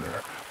chimney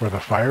corner, where the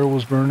fire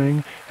was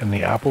burning and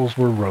the apples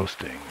were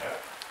roasting.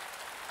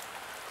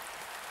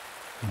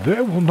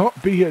 "There will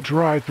not be a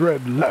dry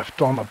thread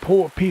left on the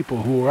poor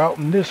people who are out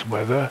in this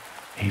weather,"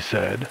 he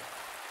said.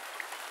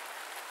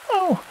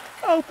 "Oh,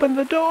 open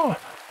the door!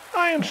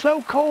 I am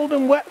so cold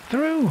and wet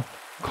through,"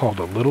 called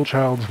a little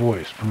child's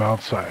voice from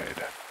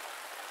outside.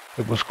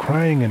 It was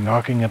crying and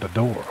knocking at the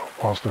door,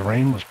 whilst the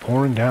rain was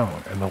pouring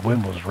down and the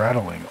wind was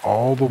rattling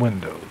all the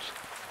windows.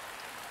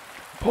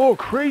 "Poor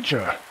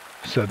creature,"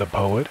 said the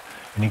poet,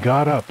 and he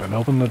got up and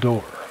opened the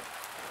door.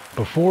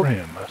 Before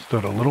him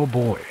stood a little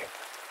boy.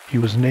 He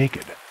was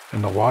naked,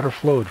 and the water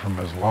flowed from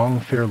his long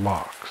fair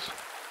locks.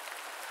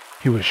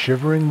 He was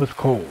shivering with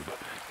cold.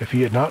 If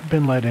he had not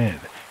been let in,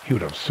 he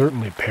would have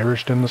certainly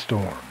perished in the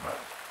storm.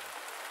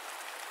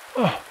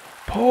 "Oh,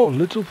 poor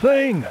little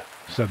thing,"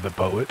 said the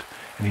poet,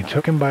 and he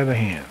took him by the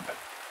hand.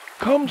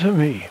 "Come to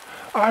me.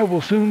 I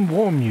will soon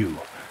warm you.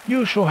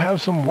 You shall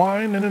have some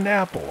wine and an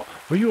apple,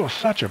 for you are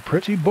such a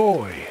pretty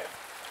boy."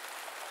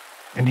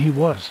 And he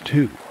was,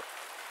 too.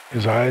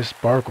 His eyes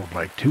sparkled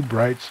like two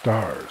bright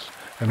stars,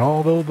 and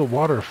although the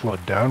water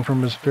flowed down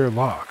from his fair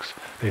locks,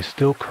 they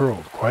still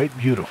curled quite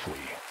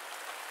beautifully.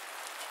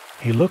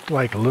 He looked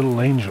like a little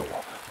angel,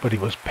 but he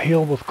was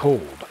pale with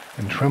cold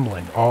and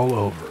trembling all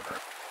over.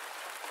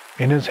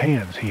 In his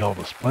hands he held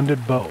a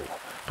splendid bow,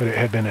 but it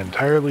had been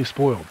entirely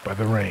spoiled by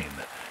the rain,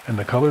 and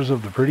the colors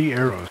of the pretty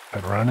arrows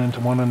had run into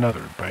one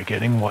another by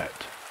getting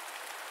wet.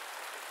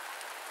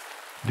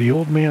 The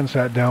old man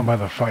sat down by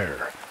the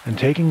fire, and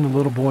taking the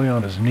little boy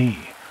on his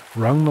knee,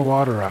 wrung the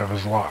water out of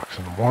his locks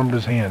and warmed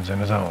his hands in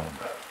his own.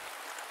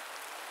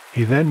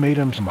 He then made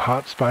him some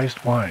hot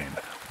spiced wine,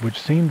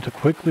 which seemed to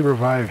quickly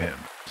revive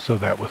him, so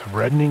that with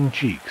reddening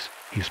cheeks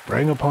he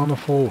sprang upon the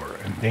floor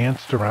and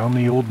danced around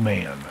the old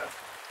man.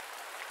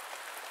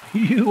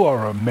 "You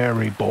are a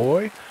merry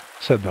boy,"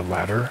 said the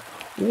latter.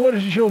 "What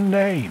is your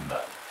name?"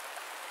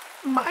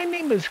 "My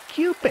name is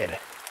Cupid,"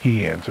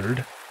 he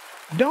answered.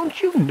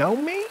 "Don't you know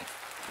me?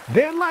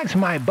 There lies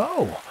my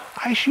bow.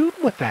 I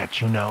shoot with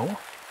that, you know.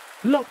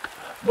 Look,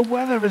 the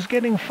weather is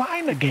getting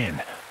fine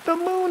again. The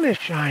moon is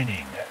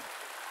shining."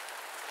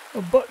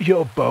 "But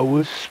your bow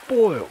is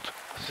spoilt,"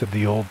 said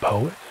the old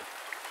poet.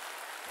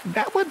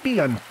 "That would be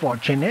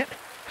unfortunate,"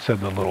 said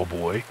the little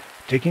boy,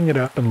 taking it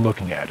up and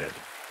looking at it.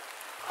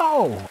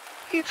 "Oh,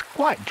 it's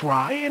quite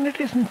dry and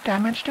it isn't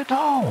damaged at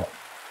all.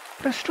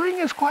 The string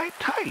is quite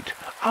tight.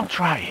 I'll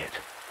try it."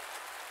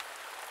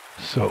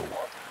 So,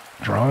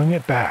 drawing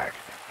it back,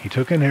 he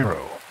took an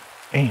arrow,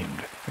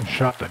 aimed, and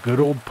shot the good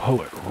old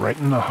poet right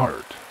in the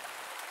heart.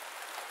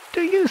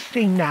 "Do you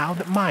see now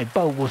that my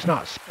bow was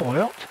not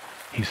spoilt?"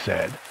 he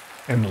said,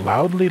 and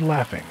loudly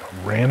laughing,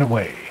 ran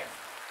away.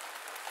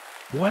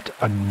 What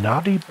a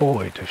naughty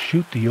boy to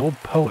shoot the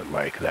old poet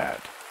like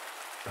that,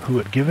 who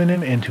had given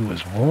him into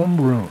his warm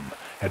room,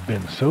 had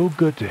been so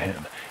good to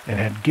him, and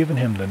had given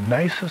him the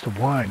nicest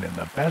wine and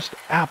the best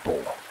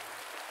apple.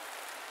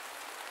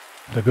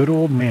 The good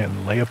old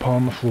man lay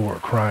upon the floor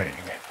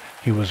crying.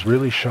 He was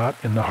really shot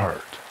in the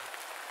heart.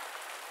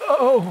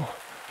 "Oh,"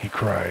 he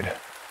cried,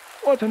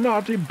 "what a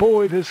naughty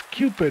boy this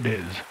Cupid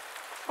is!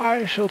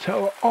 I shall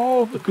tell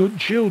all the good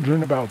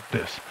children about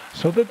this,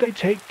 so that they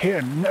take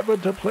care never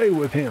to play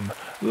with him,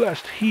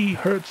 lest he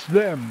hurts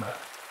them."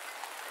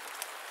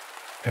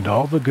 And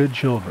all the good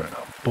children,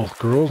 both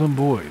girls and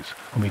boys,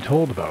 whom he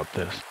told about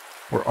this,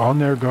 were on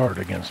their guard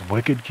against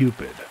wicked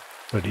Cupid,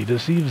 but he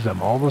deceives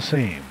them all the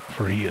same,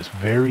 for he is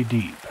very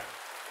deep.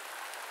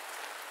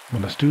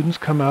 When the students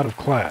come out of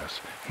class,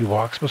 he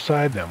walks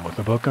beside them with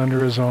a book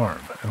under his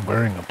arm and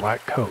wearing a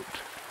black coat.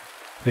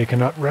 They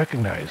cannot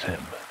recognize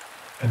him,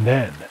 and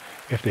then,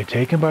 if they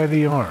take him by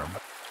the arm,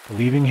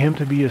 believing him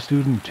to be a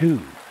student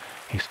too,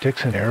 he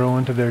sticks an arrow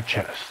into their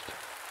chest.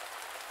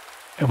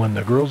 And when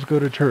the girls go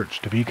to church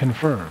to be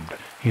confirmed,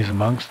 he's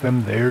amongst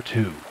them there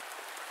too.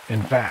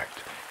 In fact,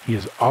 he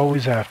is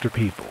always after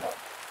people.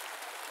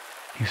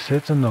 He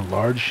sits in the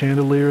large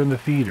chandelier in the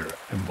theater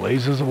and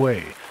blazes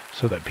away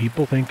so that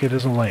people think it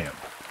is a lamp,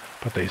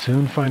 but they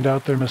soon find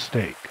out their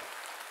mistake.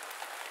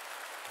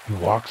 He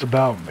walks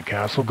about in the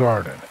castle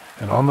garden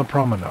and on the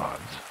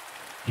promenades.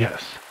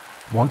 Yes,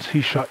 once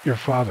he shot your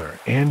father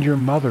and your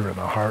mother in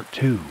the heart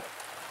too.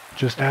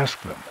 Just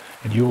ask them,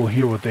 and you will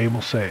hear what they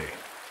will say.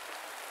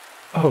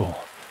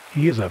 Oh,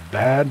 he is a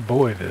bad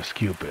boy, this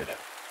Cupid,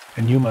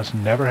 and you must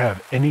never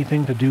have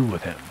anything to do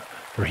with him,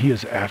 for he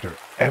is after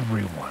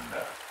everyone.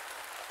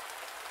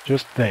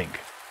 Just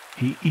think,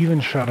 he even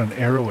shot an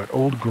arrow at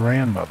old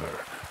grandmother,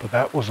 but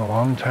that was a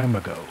long time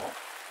ago.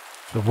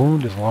 The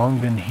wound has long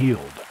been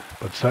healed,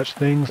 but such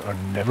things are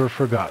never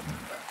forgotten.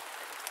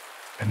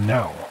 And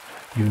now,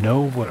 you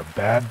know what a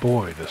bad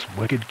boy this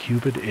wicked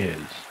Cupid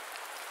is.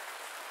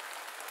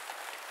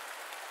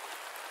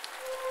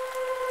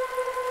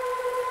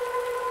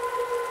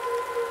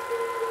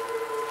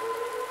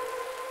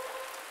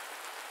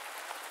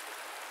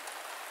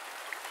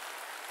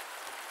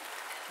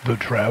 The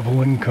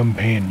Traveling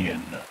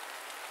Companion.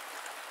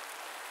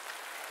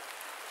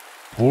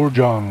 Poor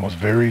John was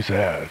very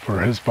sad,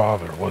 for his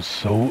father was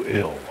so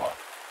ill.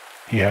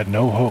 He had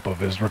no hope of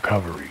his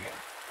recovery.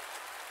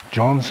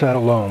 John sat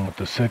alone with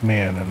the sick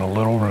man in the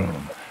little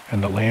room,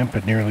 and the lamp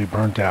had nearly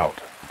burnt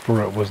out,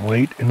 for it was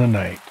late in the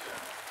night.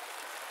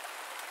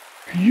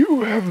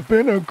 "You have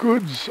been a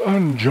good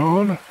son,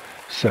 John,"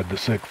 said the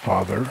sick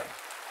father,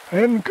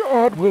 "and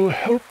God will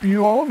help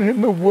you on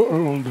in the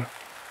world."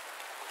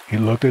 He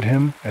looked at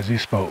him as he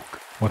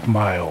spoke, with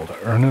mild,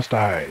 earnest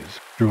eyes,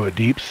 drew a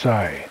deep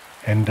sigh,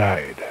 and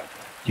died,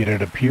 yet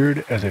it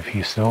appeared as if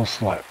he still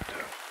slept.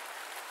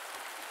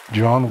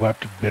 John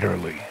wept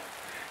bitterly.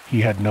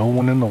 He had no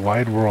one in the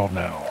wide world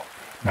now,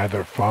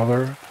 neither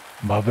father,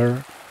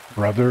 mother,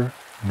 brother,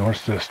 nor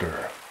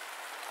sister.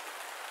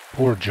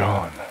 Poor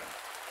John!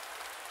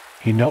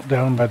 He knelt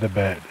down by the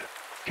bed,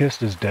 kissed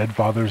his dead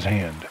father's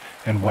hand,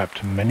 and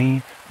wept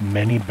many,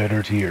 many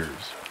bitter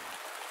tears.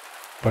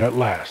 But at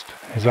last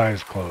his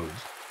eyes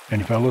closed,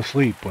 and he fell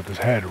asleep with his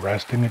head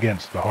resting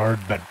against the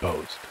hard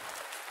bedpost.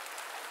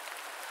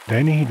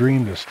 Then he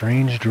dreamed a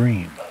strange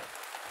dream.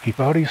 He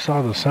thought he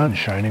saw the sun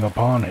shining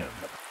upon him,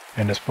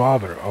 and his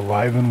father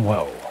alive and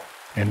well,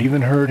 and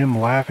even heard him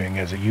laughing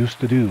as he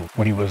used to do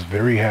when he was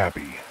very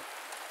happy.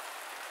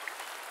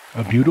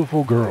 A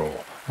beautiful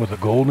girl, with a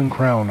golden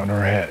crown on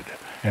her head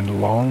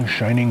and long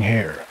shining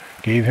hair,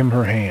 gave him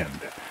her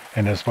hand,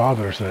 and his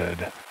father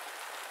said,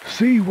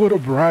 "See what a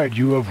bride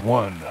you have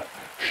won.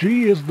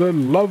 She is the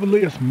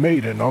loveliest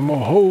maiden on the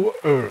whole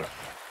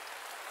earth."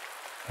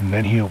 And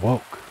then he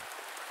awoke,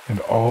 and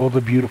all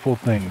the beautiful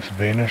things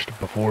vanished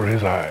before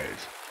his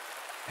eyes.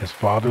 His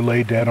father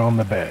lay dead on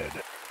the bed,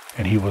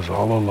 and he was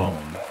all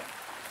alone.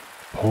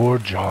 Poor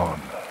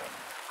John!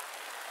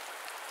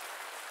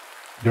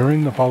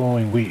 During the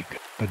following week,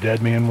 the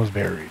dead man was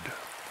buried.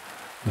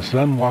 The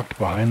son walked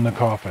behind the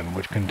coffin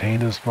which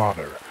contained his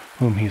father,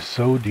 whom he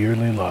so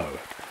dearly loved,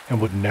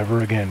 and would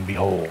never again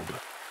behold.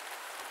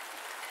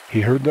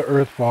 He heard the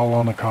earth fall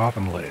on the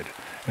coffin lid,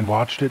 and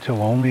watched it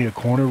till only a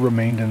corner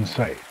remained in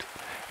sight,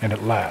 and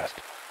at last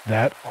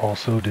that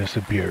also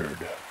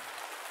disappeared.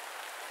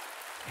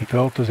 He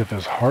felt as if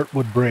his heart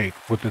would break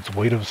with its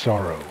weight of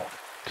sorrow,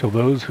 till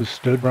those who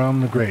stood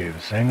round the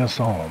grave sang a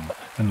psalm,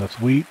 and the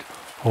sweet,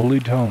 holy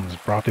tones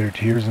brought their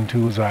tears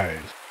into his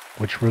eyes,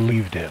 which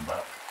relieved him.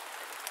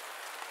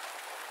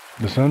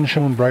 The sun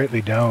shone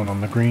brightly down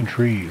on the green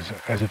trees,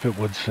 as if it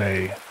would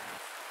say,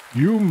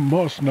 "You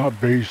must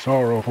not be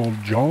sorrowful,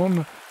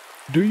 John.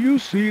 Do you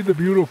see the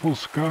beautiful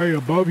sky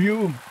above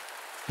you?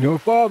 Your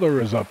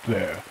father is up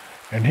there,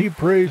 and he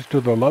prays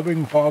to the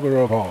loving Father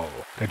of all,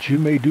 that you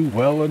may do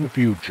well in the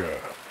future."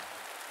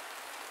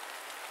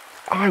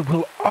 "I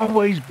will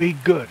always be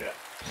good,"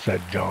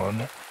 said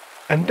John,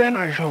 "and then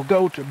I shall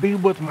go to be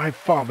with my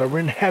father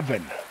in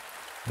heaven.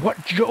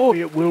 What joy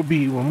it will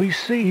be when we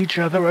see each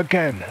other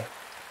again!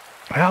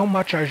 How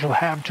much I shall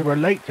have to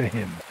relate to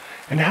him,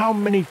 and how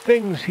many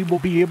things he will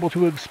be able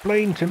to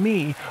explain to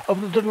me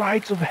of the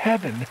delights of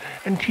heaven,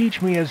 and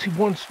teach me as he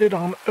once did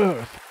on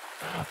earth.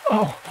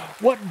 Oh,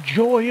 what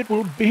joy it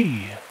will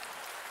be!"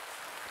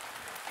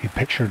 He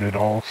pictured it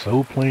all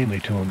so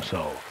plainly to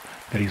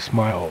himself that he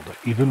smiled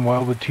even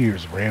while the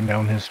tears ran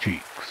down his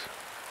cheeks.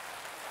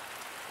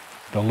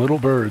 The little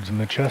birds in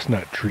the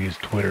chestnut trees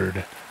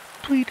twittered,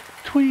 "Tweet,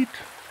 tweet."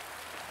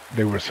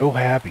 They were so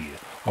happy,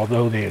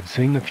 although they had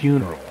seen the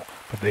funeral,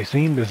 but they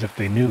seemed as if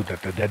they knew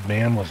that the dead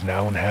man was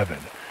now in heaven,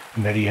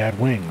 and that he had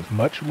wings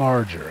much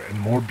larger and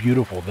more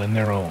beautiful than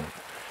their own,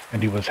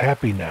 and he was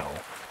happy now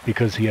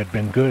because he had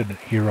been good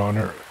here on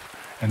earth,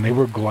 and they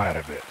were glad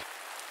of it.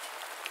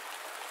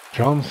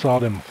 John saw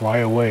them fly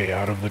away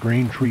out of the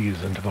green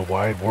trees into the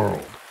wide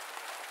world,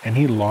 and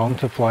he longed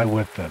to fly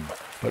with them,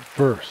 but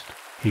first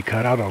he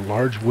cut out a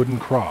large wooden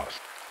cross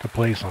to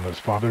place on his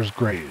father's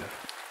grave,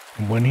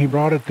 and when he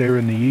brought it there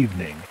in the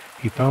evening,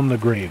 he found the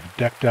grave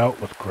decked out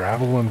with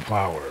gravel and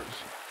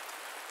flowers.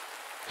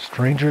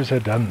 Strangers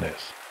had done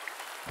this,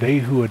 they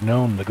who had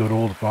known the good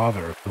old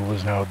father who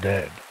was now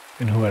dead,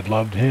 and who had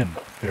loved him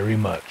very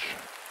much.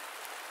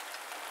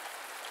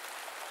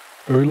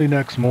 Early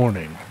next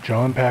morning,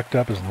 John packed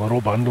up his little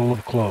bundle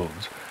of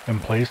clothes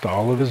and placed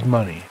all of his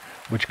money,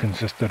 which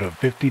consisted of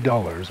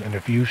 $50 and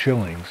a few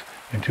shillings,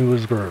 into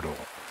his girdle.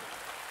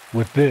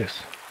 With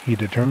this, he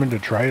determined to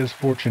try his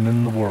fortune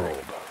in the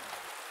world.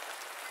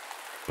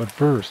 But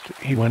first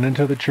he went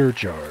into the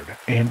churchyard,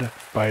 and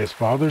by his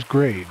father's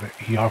grave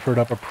he offered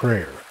up a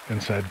prayer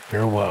and said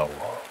farewell.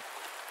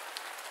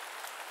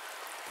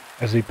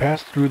 As he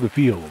passed through the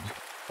fields,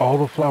 all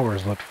the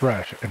flowers looked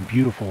fresh and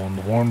beautiful in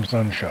the warm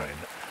sunshine,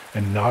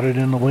 and nodded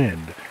in the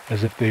wind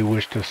as if they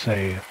wished to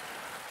say,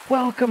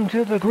 "Welcome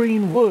to the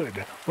green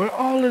wood, where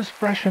all is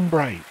fresh and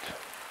bright."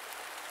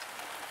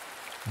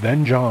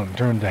 Then John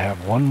turned to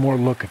have one more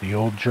look at the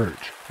old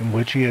church in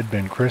which he had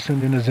been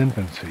christened in his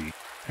infancy,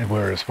 and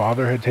where his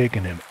father had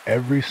taken him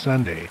every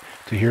Sunday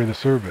to hear the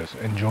service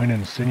and join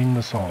in singing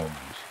the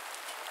psalms.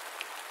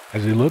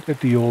 As he looked at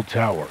the old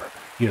tower,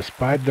 he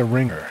espied the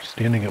ringer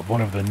standing at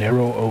one of the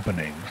narrow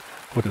openings,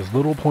 with his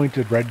little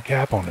pointed red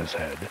cap on his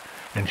head,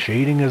 and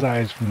shading his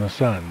eyes from the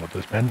sun with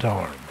his bent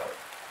arm.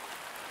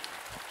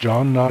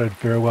 John nodded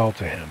farewell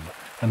to him,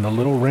 and the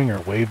little ringer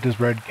waved his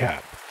red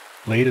cap,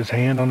 laid his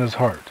hand on his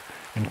heart,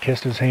 and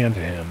kissed his hand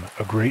to him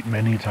a great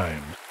many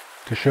times,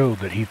 to show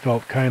that he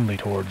felt kindly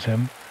towards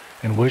him,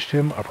 and wished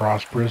him a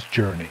prosperous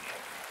journey.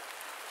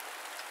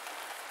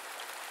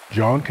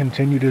 John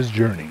continued his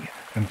journey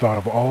and thought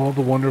of all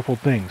the wonderful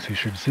things he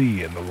should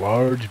see in the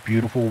large,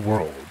 beautiful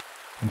world,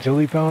 until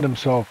he found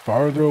himself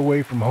farther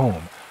away from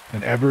home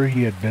than ever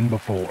he had been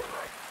before.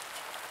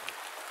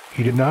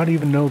 He did not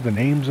even know the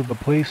names of the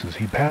places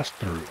he passed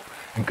through,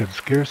 and could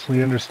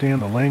scarcely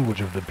understand the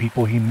language of the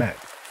people he met,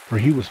 for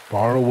he was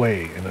far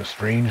away in a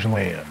strange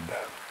land.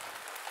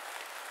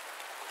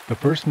 The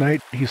first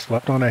night he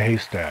slept on a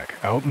haystack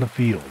out in the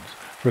fields,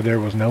 for there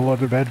was no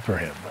other bed for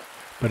him,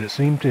 but it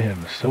seemed to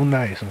him so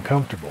nice and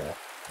comfortable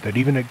that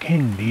even a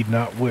king need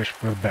not wish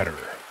for better.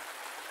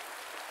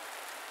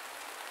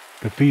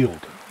 The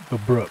field, the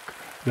brook,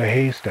 the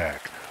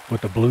haystack,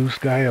 with the blue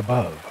sky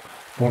above,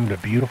 formed a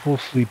beautiful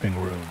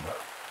sleeping room.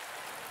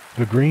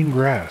 The green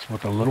grass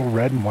with the little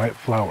red and white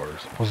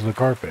flowers was the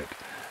carpet.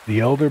 The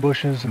elder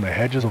bushes and the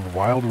hedges of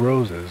wild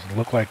roses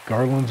looked like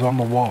garlands on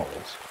the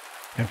walls,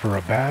 and for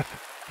a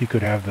bath he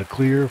could have the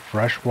clear,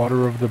 fresh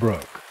water of the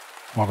brook,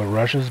 while the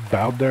rushes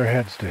bowed their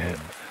heads to him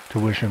to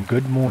wish him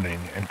good morning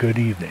and good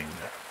evening.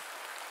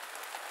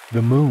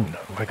 The moon,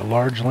 like a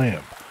large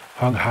lamp,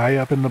 hung high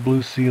up in the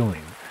blue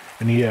ceiling,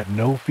 and he had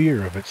no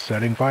fear of its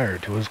setting fire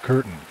to his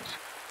curtains.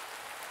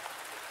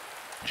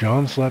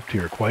 John slept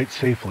here quite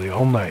safely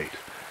all night,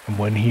 and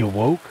when he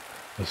awoke,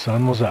 the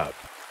sun was up,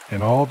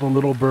 and all the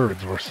little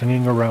birds were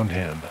singing around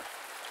him.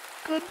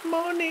 Good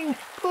morning,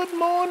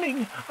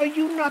 are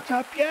you not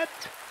up yet?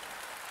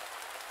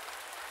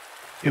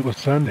 It was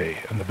Sunday,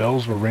 and the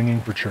bells were ringing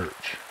for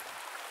church.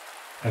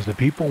 As the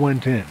people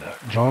went in,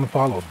 John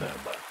followed them.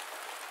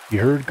 He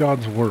heard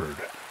God's word,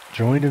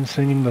 joined in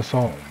singing the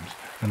psalms,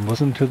 and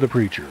listened to the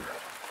preacher.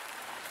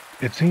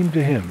 It seemed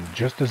to him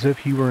just as if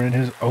he were in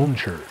his own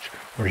church,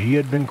 where he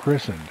had been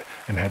christened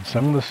and had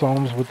sung the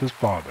psalms with his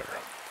father.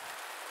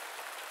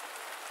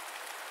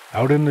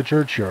 Out in the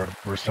churchyard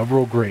were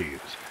several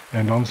graves,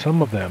 and on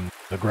some of them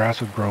the grass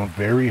had grown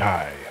very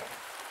high.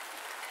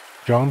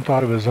 John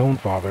thought of his own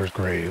father's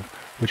grave,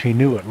 which he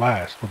knew at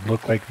last would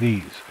look like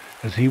these,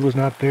 as he was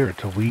not there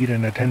to weed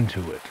and attend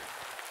to it.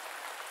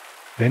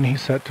 Then he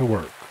set to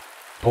work,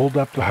 pulled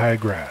up the high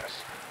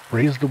grass,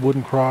 raised the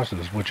wooden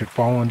crosses which had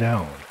fallen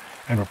down,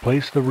 and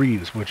replaced the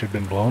wreaths which had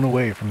been blown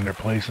away from their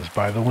places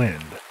by the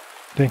wind,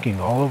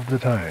 thinking all of the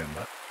time,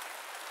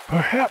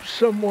 Perhaps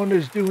someone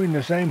is doing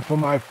the same for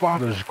my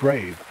father's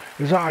grave,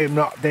 as I am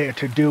not there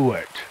to do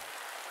it.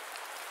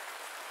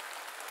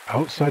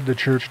 Outside the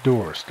church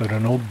door stood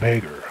an old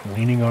beggar,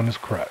 leaning on his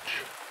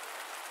crutch.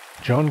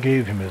 John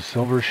gave him his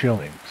silver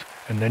shillings,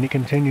 and then he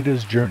continued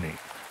his journey,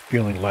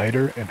 feeling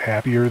lighter and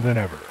happier than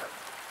ever.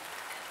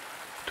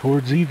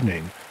 Towards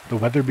evening, the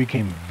weather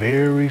became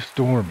very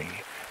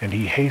stormy, and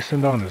he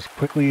hastened on as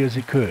quickly as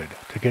he could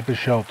to get to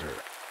shelter,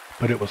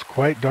 but it was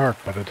quite dark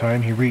by the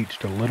time he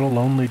reached a little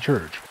lonely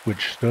church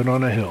which stood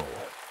on a hill.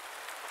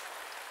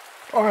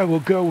 I will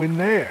go in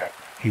there,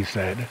 he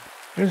said,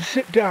 and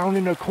sit down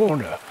in a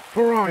corner,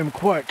 for I am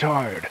quite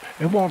tired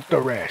and want the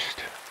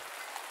rest.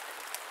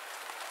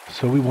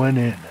 So he went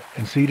in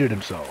and seated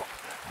himself.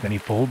 Then he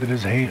folded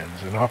his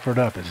hands and offered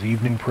up his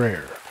evening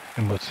prayer,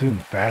 and was soon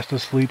fast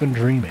asleep and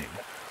dreaming,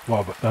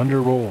 while the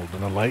thunder rolled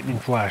and the lightning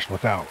flashed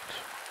without.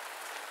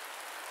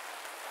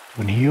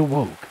 When he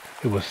awoke,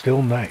 it was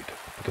still night,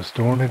 but the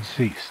storm had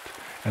ceased,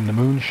 and the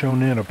moon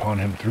shone in upon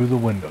him through the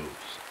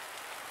windows.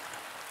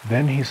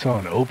 Then he saw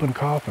an open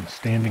coffin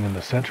standing in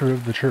the center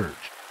of the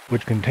church,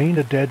 which contained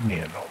a dead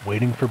man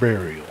waiting for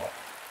burial.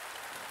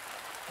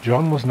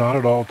 John was not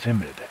at all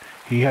timid.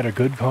 He had a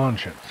good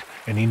conscience,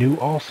 and he knew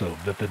also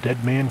that the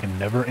dead man can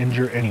never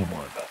injure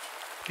anyone.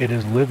 It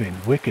is living,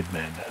 wicked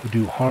men who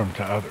do harm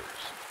to others.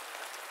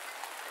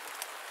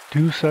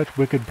 Two such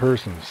wicked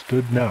persons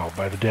stood now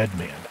by the dead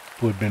man,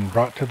 who had been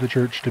brought to the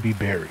church to be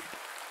buried.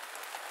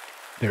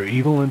 Their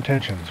evil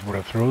intentions were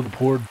to throw the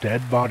poor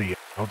dead body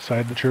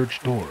outside the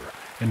church door,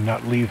 and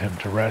not leave him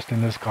to rest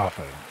in his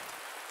coffin.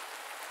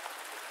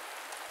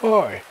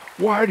 "Oi,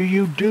 why do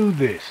you do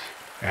this?"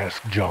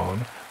 asked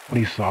John,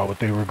 when he saw what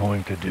they were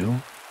going to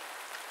do.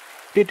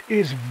 "It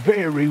is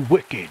very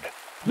wicked.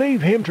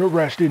 Leave him to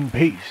rest in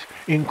peace,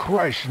 in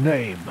Christ's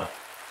name."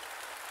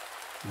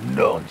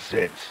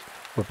 "Nonsense,"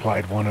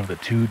 replied one of the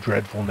two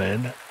dreadful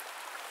men.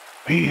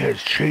 "He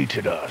has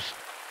cheated us.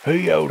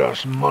 He owed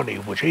us money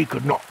which he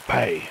could not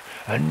pay,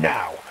 and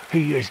now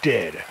he is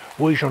dead.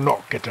 We shall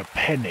not get a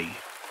penny.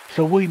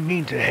 So we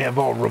mean to have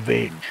our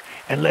revenge,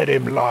 and let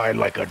him lie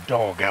like a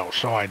dog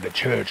outside the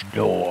church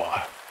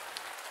door."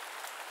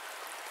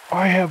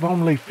 "I have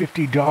only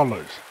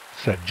 $50,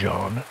 said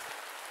John.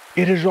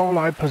 "It is all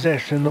I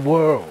possess in the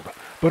world,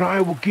 but I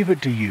will give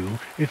it to you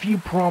if you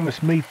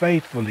promise me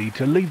faithfully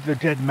to leave the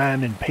dead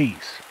man in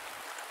peace.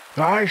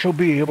 I shall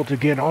be able to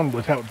get on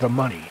without the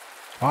money.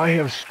 I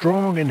have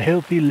strong and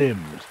healthy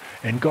limbs,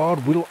 and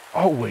God will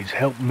always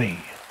help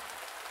me."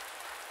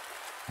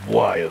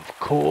 "Why, of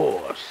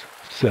course,"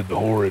 said the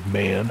horrid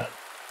man.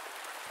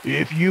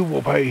 "If you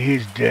will pay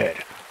his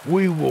debt,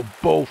 we will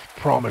both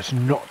promise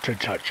not to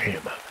touch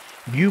him.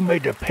 You may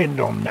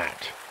depend on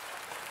that."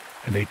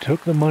 And they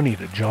took the money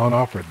that John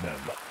offered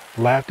them,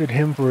 laughed at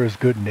him for his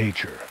good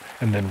nature,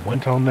 and then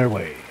went on their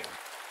way.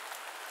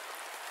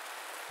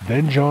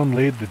 Then John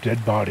laid the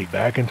dead body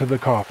back into the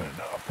coffin,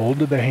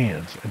 folded the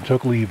hands, and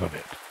took leave of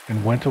it,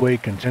 and went away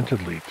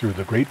contentedly through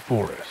the great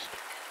forest.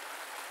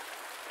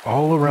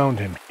 All around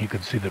him he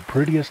could see the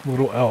prettiest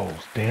little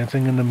elves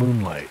dancing in the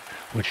moonlight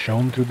which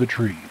shone through the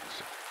trees.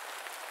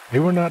 They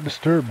were not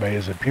disturbed by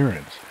his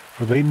appearance,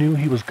 for they knew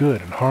he was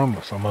good and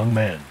harmless among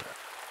men.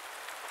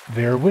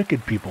 They are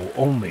wicked people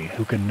only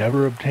who can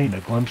never obtain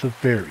a glimpse of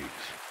fairies.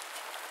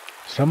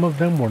 Some of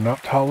them were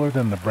not taller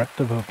than the breadth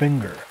of a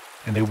finger,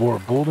 and they wore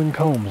golden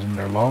combs in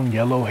their long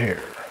yellow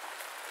hair.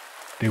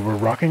 They were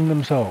rocking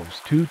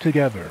themselves two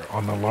together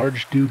on the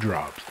large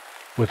dewdrops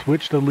with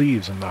which the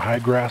leaves and the high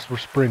grass were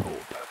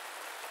sprinkled.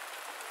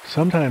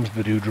 Sometimes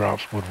the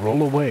dewdrops would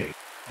roll away,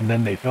 and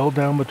then they fell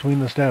down between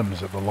the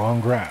stems of the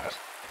long grass,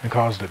 and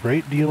caused a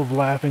great deal of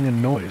laughing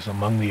and noise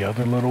among the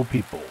other little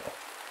people.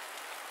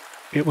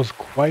 It was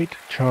quite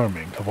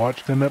charming to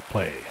watch them at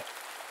play.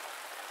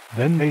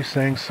 Then they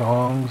sang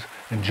songs,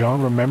 and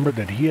John remembered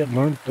that he had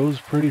learnt those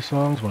pretty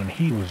songs when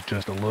he was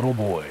just a little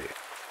boy.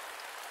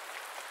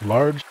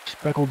 Large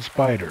speckled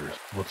spiders,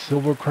 with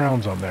silver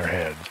crowns on their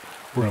heads,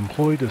 were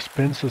employed to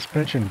spin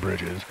suspension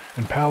bridges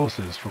and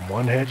palaces from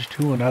one hedge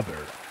to another,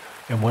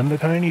 and when the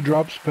tiny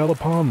drops fell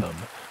upon them,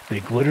 they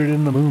glittered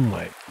in the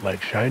moonlight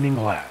like shining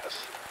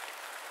glass.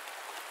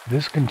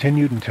 This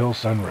continued until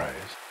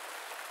sunrise.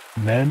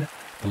 And then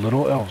the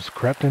little elves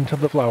crept into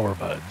the flower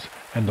buds,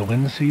 and the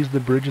wind seized the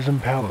bridges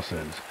and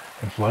palaces,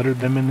 and fluttered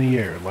them in the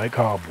air like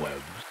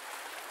cobwebs.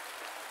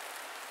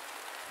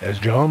 As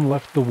John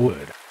left the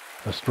wood,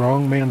 a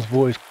strong man's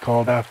voice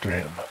called after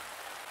him,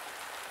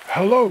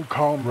 "Hello,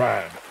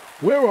 comrade!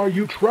 Where are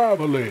you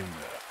traveling?"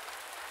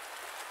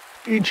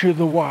 "Into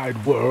the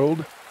wide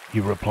world," he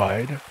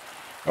replied.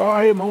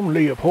 "I am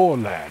only a poor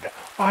lad.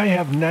 I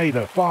have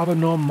neither father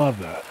nor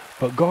mother,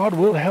 but God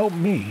will help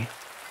me."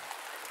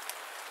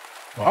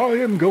 "I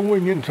am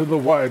going into the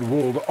wide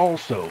world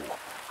also,"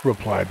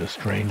 replied the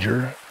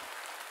stranger.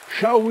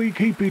 "Shall we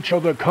keep each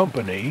other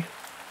company?"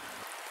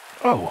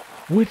 "Oh,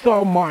 with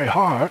all my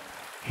heart,"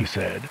 he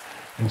said,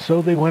 and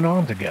so they went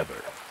on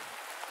together.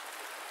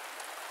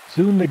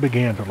 Soon they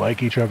began to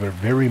like each other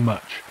very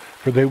much,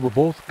 for they were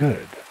both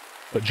good,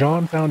 but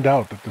John found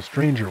out that the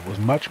stranger was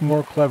much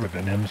more clever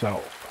than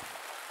himself.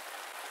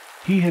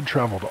 He had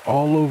traveled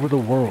all over the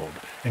world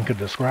and could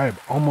describe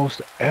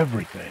almost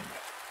everything.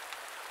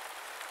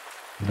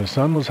 The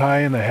sun was high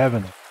in the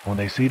heavens when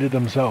they seated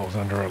themselves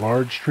under a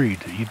large tree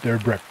to eat their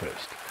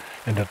breakfast,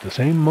 and at the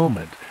same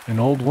moment an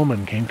old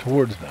woman came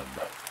towards them.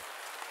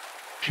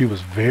 She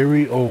was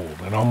very old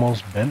and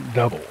almost bent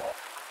double.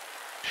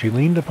 She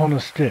leaned upon a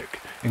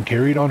stick and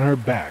carried on her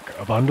back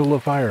a bundle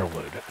of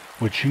firewood,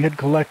 which she had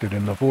collected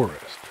in the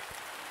forest.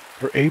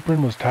 Her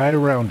apron was tied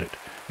around it,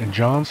 and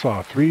John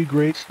saw 3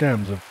 great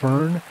stems of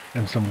fern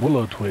and some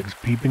willow twigs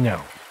peeping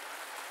out.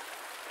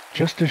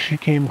 Just as she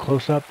came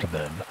close up to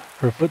them,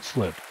 her foot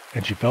slipped,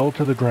 and she fell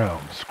to the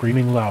ground,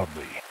 screaming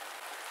loudly.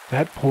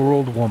 That poor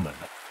old woman!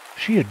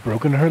 She had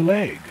broken her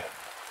leg!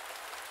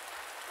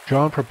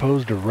 John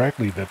proposed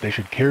directly that they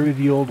should carry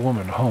the old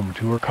woman home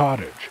to her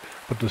cottage,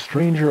 but the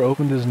stranger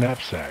opened his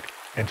knapsack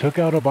and took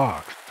out a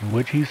box in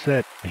which he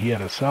said he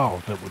had a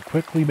salve that would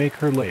quickly make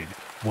her leg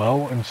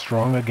well and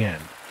strong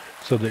again,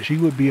 so that she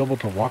would be able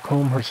to walk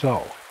home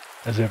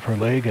herself, as if her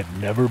leg had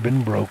never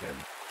been broken.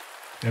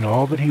 And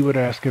all that he would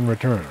ask in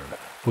return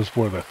was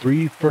for the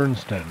 3 fern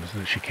stems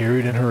that she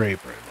carried in her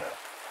apron.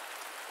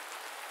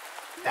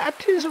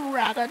 "That is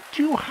rather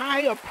too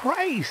high a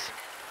price,"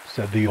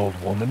 said the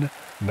old woman,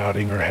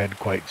 nodding her head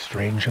quite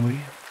strangely.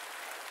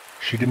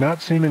 She did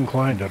not seem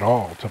inclined at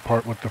all to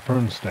part with the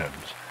fern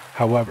stems.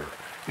 However,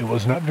 it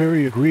was not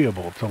very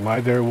agreeable to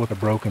lie there with a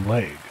broken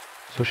leg,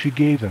 so she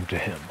gave them to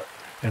him,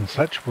 and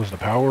such was the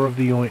power of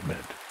the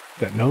ointment,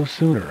 that no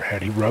sooner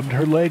had he rubbed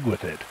her leg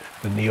with it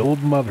than the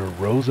old mother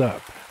rose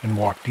up and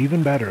walked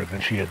even better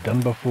than she had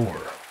done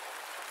before.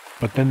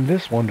 But then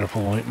this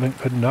wonderful ointment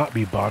could not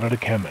be bought at a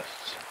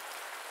chemist's.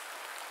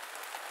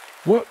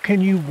 "What can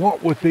you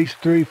want with these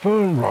 3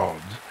 fern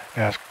rods?"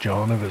 asked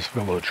John of his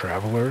fellow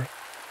traveler.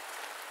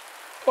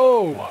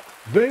 "Oh,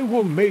 they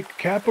will make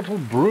capital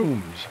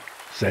brooms,"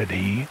 said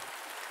he,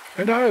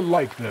 "and I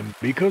like them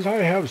because I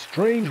have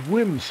strange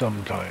whims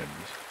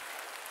sometimes."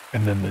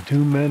 And then the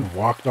 2 men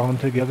walked on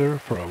together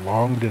for a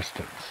long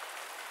distance.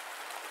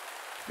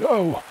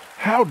 "Oh,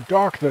 how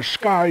dark the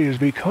sky is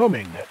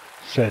becoming,"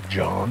 said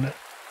John.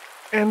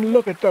 "And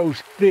look at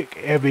those thick,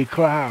 heavy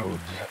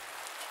clouds."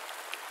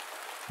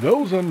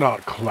 "Those are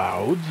not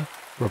clouds,"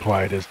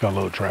 replied his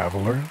fellow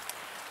traveler.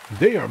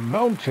 "They are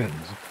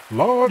mountains,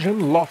 large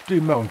and lofty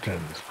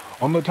mountains,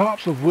 on the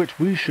tops of which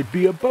we should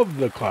be above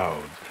the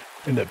clouds,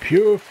 in the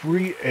pure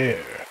free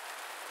air.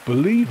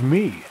 Believe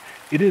me,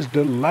 it is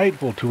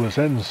delightful to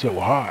ascend so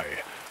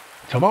high.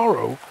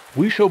 Tomorrow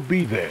we shall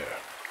be there."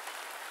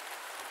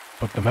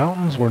 But the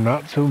mountains were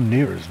not so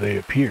near as they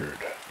appeared.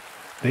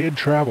 They had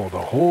traveled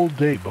a whole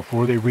day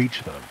before they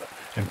reached them,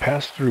 and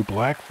passed through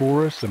black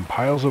forests and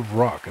piles of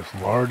rock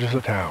as large as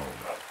a town.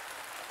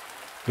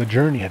 The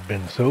journey had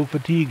been so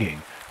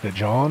fatiguing that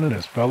John and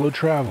his fellow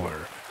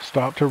traveler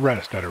stopped to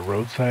rest at a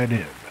roadside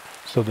inn,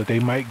 so that they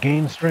might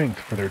gain strength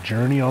for their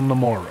journey on the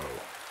morrow.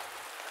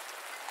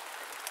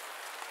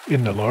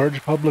 In the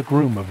large public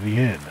room of the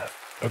inn,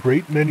 a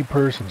great many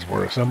persons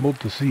were assembled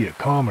to see a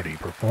comedy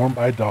performed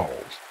by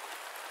dolls.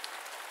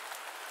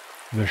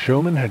 The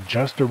showman had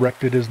just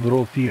erected his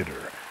little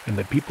theater, and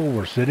the people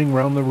were sitting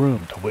round the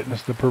room to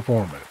witness the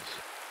performance.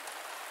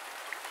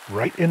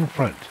 Right in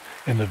front,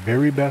 in the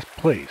very best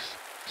place,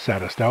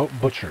 sat a stout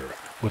butcher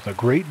with a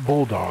great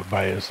bulldog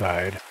by his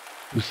side,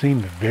 who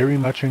seemed very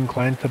much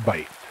inclined to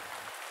bite.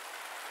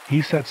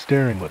 He sat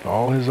staring with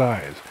all his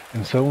eyes,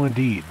 and so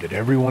indeed did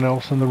everyone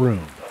else in the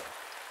room.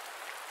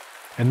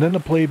 And then the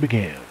play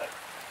began.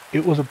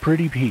 It was a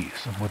pretty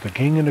piece, with a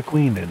king and a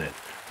queen in it,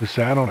 who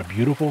sat on a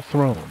beautiful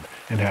throne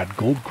and had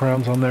gold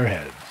crowns on their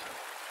heads.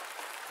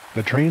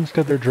 The trains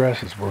to their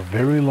dresses were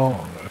very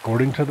long,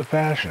 according to the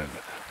fashion,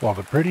 while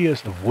the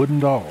prettiest of wooden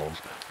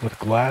dolls, with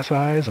glass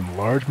eyes and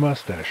large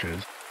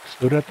mustaches,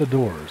 stood at the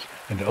doors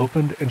and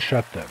opened and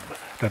shut them,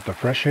 that the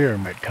fresh air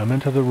might come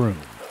into the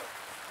room.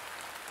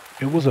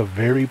 It was a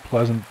very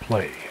pleasant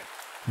play,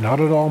 not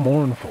at all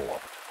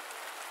mournful.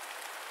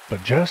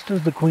 But just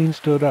as the queen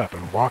stood up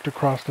and walked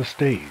across the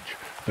stage,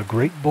 the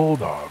great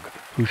bulldog,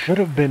 who should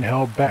have been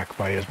held back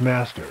by his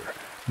master,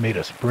 made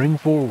a spring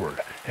forward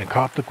and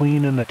caught the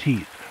queen in the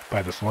teeth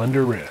by the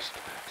slender wrist,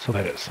 so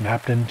that it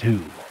snapped in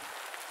two.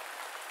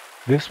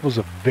 This was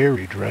a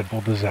very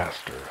dreadful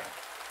disaster.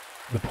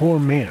 The poor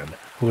man,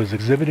 who was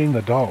exhibiting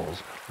the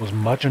dolls, was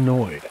much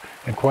annoyed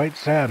and quite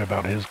sad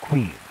about his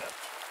queen.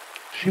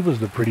 She was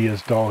the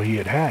prettiest doll he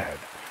had had,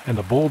 and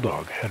the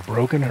bulldog had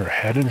broken her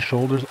head and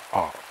shoulders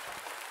off.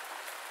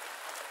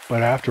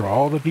 But after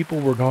all the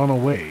people were gone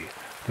away,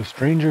 the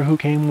stranger who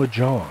came with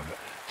John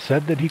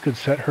said that he could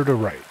set her to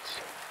rights.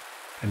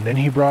 And then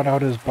he brought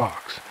out his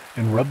box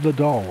and rubbed the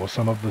doll with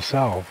some of the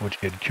salve which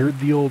had cured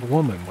the old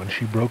woman when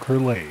she broke her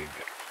leg.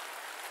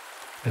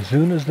 As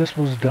soon as this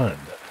was done,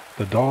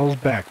 the doll's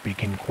back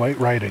became quite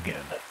right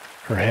again.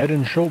 Her head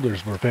and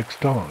shoulders were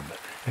fixed on,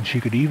 and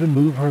she could even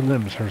move her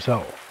limbs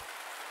herself.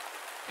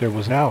 There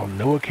was now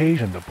no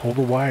occasion to pull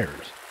the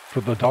wires,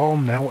 for the doll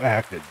now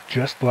acted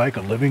just like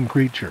a living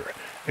creature,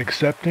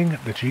 excepting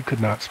that she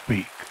could not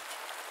speak.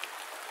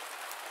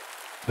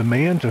 The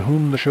man to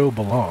whom the show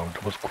belonged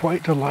was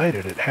quite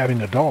delighted at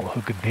having a doll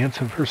who could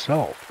dance of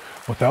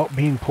herself without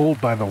being pulled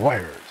by the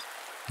wires,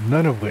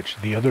 none of which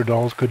the other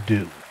dolls could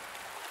do.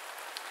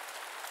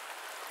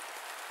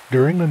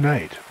 During the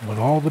night, when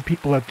all the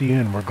people at the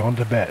inn were gone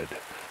to bed,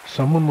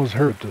 someone was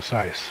heard to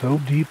sigh so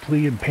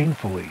deeply and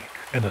painfully,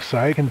 and the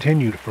sigh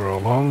continued for a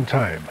long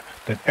time,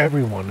 that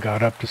everyone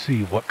got up to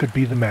see what could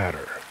be the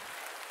matter.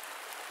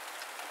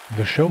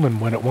 The showman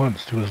went at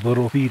once to his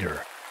little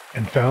theater,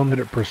 and found that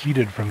it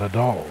proceeded from the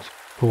dolls,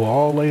 who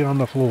all lay on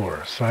the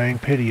floor, sighing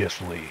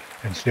piteously,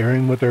 and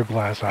staring with their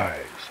glass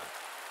eyes.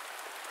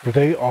 For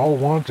they all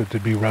wanted to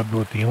be rubbed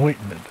with the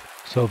ointment,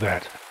 so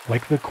that,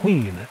 like the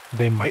queen,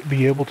 they might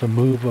be able to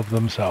move of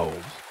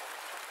themselves.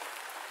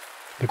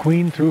 The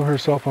queen threw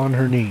herself on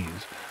her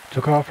knees,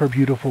 took off her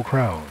beautiful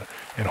crown,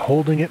 and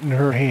holding it in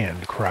her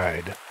hand,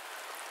 cried,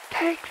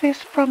 "Take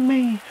this from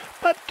me,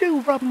 but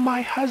do rub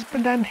my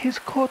husband and his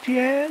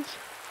courtiers."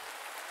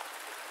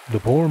 The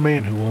poor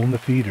man who owned the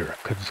theater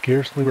could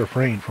scarcely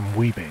refrain from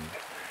weeping.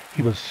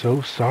 He was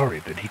so sorry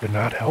that he could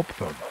not help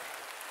them.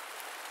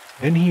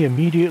 Then he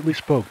immediately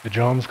spoke to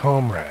John's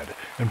comrade,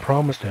 and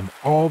promised him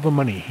all the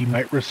money he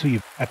might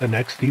receive at the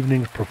next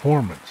evening's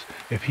performance,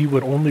 if he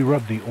would only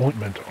rub the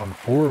ointment on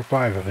 4 or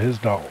 5 of his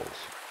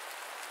dolls.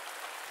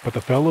 But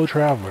the fellow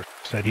traveler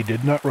said he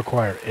did not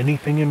require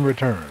anything in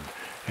return,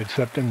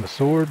 excepting the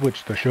sword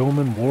which the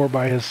showman wore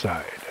by his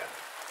side.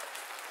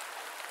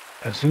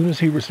 As soon as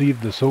he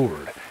received the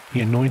sword,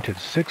 he anointed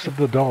 6 of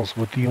the dolls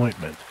with the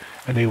ointment,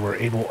 and they were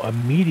able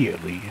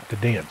immediately to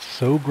dance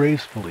so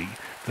gracefully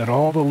that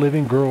all the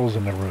living girls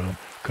in the room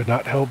could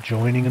not help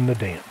joining in the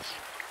dance.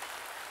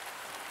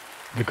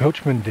 The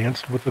coachman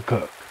danced with the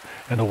cook,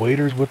 and the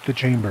waiters with the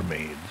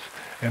chambermaids,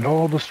 and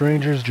all the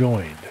strangers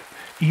joined.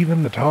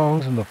 Even the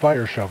tongs and the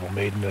fire shovel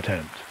made an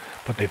attempt,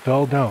 but they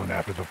fell down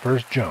after the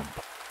first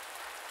jump.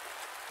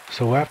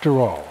 So after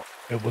all,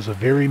 it was a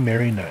very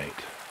merry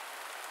night.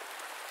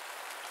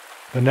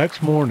 The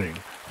next morning,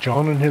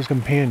 John and his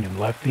companion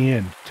left the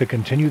inn to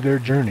continue their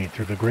journey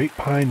through the great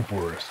pine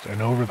forest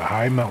and over the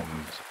high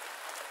mountains.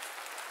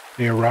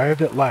 They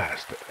arrived at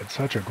last at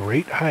such a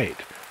great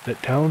height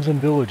that towns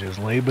and villages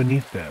lay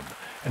beneath them,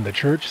 and the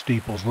church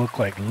steeples looked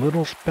like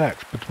little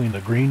specks between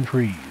the green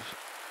trees.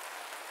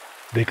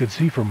 They could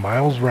see for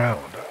miles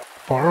round,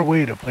 far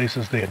away to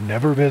places they had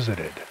never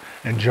visited,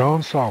 and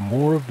John saw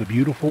more of the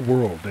beautiful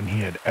world than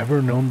he had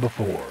ever known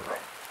before.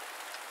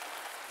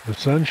 The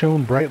sun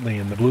shone brightly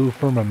in the blue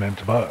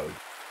firmament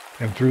above,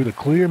 and through the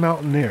clear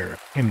mountain air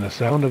came the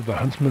sound of the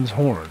huntsman's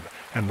horn,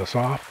 and the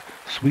soft,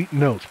 sweet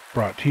notes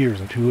brought tears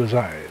into his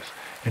eyes,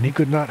 and he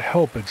could not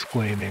help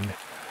exclaiming,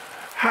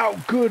 "How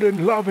good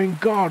and loving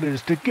God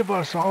is to give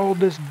us all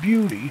this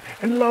beauty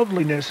and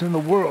loveliness in the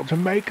world to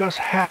make us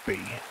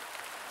happy!"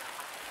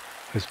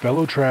 His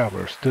fellow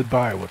traveler stood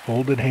by with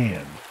folded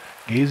hands,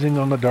 gazing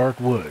on the dark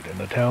wood and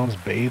the towns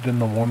bathed in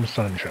the warm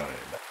sunshine.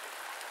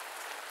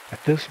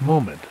 At this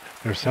moment,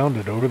 there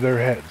sounded over their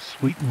heads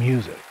sweet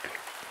music.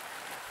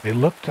 They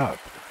looked up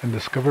and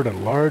discovered a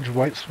large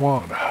white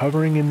swan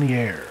hovering in the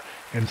air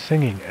and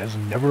singing as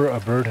never a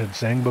bird had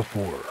sang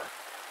before.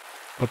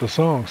 But the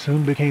song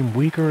soon became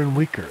weaker and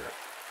weaker.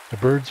 The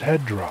bird's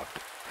head dropped,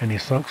 and he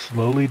sunk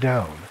slowly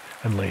down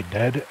and lay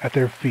dead at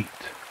their feet.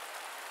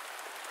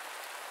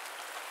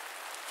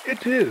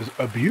 "It is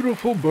a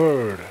beautiful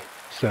bird,"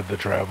 said the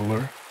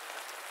traveler,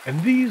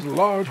 "and these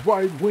large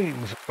white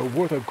wings are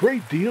worth a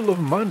great deal of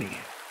money.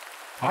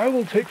 I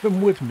will take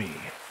them with me.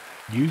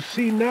 You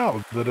see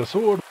now that a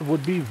sword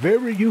would be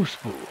very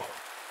useful."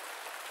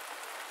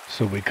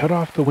 So we cut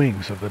off the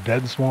wings of the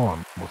dead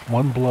swan with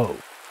one blow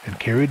and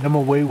carried them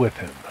away with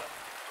him.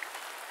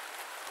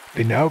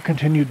 They now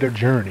continued their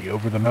journey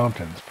over the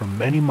mountains for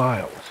many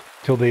miles,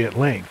 till they at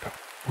length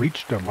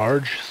reached a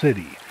large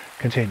city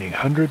containing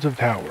hundreds of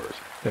towers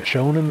that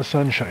shone in the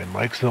sunshine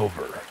like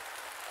silver.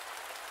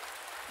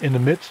 In the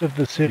midst of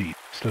the city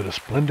stood a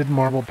splendid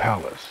marble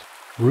palace,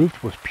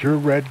 roofed with pure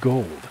red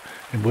gold,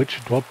 in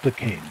which dwelt the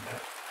king.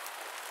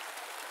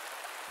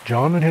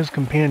 John and his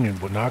companion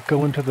would not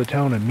go into the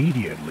town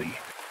immediately,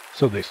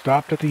 so they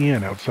stopped at the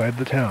inn outside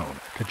the town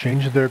to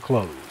change their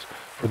clothes,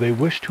 for they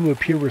wished to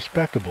appear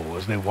respectable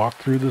as they walked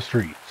through the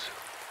streets.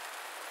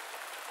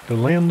 The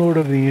landlord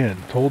of the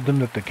inn told them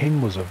that the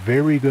king was a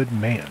very good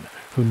man,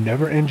 who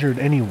never injured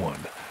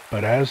anyone,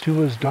 but as to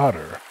his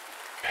daughter,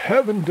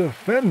 "Heaven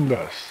defend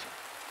us!"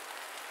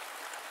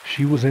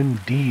 She was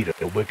indeed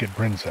a wicked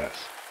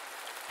princess.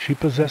 She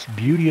possessed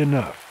beauty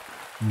enough.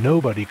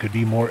 Nobody could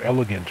be more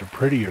elegant or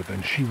prettier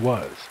than she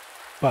was.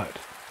 But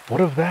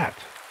what of that?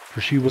 For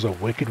she was a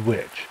wicked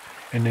witch,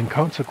 and in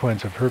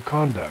consequence of her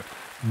conduct,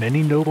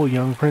 many noble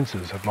young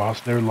princes had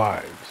lost their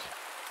lives.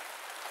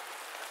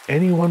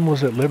 Anyone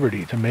was at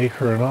liberty to make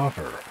her an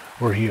offer,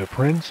 were he a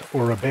prince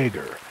or a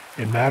beggar.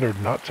 It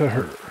mattered not to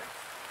her.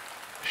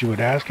 She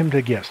would ask him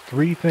to guess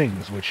 3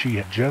 things which she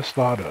had just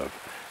thought of,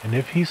 and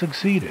if he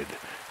succeeded,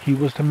 he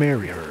was to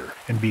marry her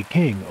and be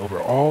king over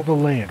all the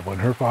land when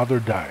her father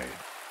died.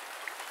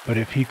 But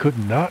if he could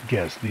not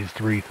guess these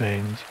 3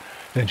 things,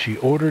 then she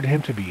ordered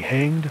him to be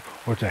hanged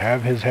or to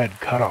have his head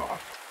cut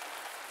off.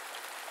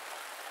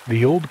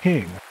 The old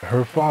king,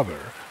 her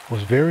father,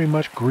 was very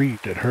much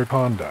grieved at her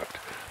conduct,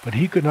 but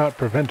he could not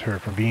prevent her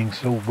from being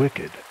so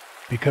wicked,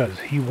 because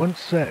he once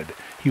said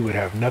he would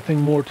have nothing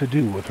more to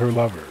do with her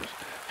lovers.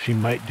 She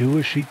might do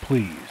as she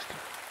pleased.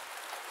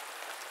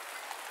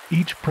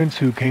 Each prince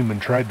who came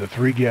and tried the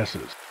 3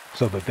 guesses,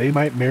 so that they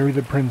might marry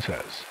the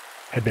princess,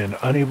 had been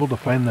unable to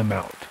find them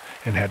out,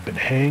 and had been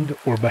hanged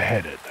or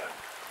beheaded.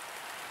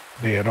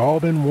 They had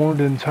all been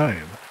warned in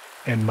time,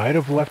 and might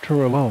have left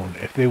her alone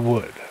if they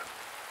would.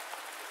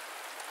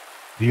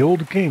 The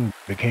old king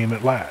became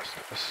at last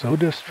so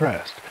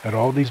distressed at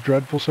all these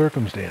dreadful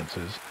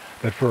circumstances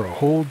that for a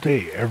whole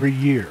day every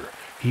year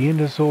he and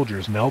his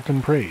soldiers knelt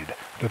and prayed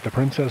that the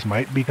princess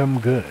might become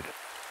good,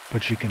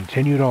 but she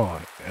continued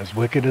on as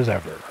wicked as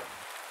ever.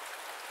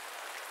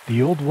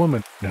 The old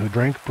woman who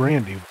drank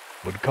brandy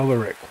would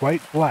color it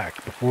quite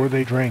black before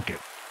they drank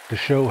it, to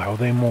show how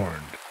they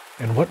mourned,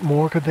 and what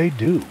more could they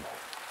do?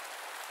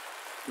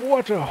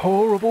 "What a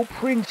horrible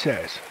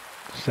princess,"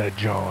 said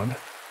John.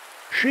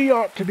 "She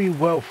ought to be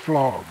well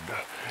flogged.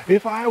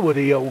 If I were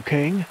the old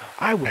king,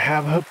 I would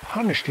have her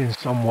punished in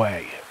some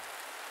way."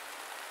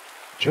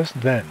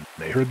 Just then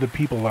they heard the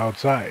people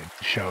outside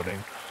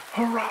shouting,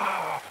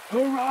 "Hurrah!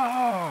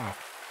 Hurrah!"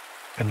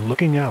 And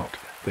looking out,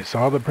 they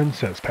saw the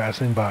princess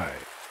passing by,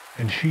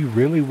 and she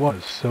really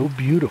was so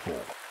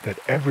beautiful that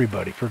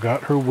everybody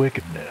forgot her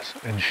wickedness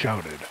and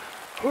shouted,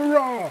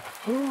 "Hurrah!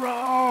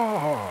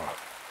 Hurrah!"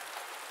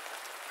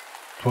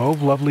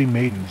 12 lovely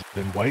maidens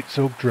in white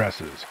silk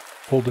dresses,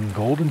 holding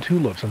golden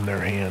tulips in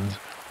their hands,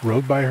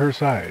 rode by her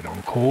side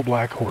on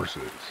coal-black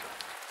horses.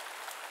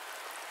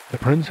 The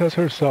princess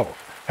herself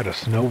had a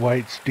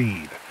snow-white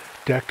steed,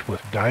 decked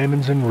with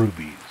diamonds and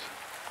rubies.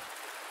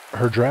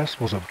 Her dress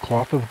was of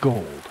cloth of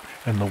gold,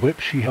 and the whip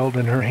she held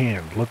in her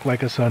hand looked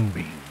like a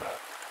sunbeam.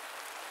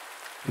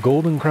 The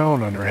golden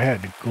crown on her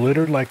head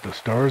glittered like the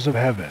stars of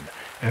heaven,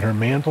 and her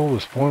mantle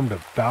was formed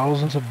of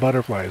thousands of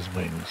butterflies'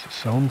 wings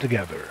sewn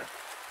together.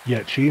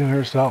 Yet she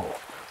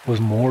herself was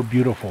more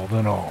beautiful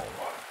than all.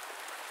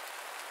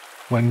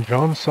 When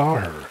John saw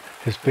her,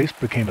 his face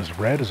became as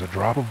red as a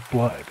drop of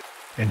blood,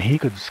 and he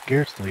could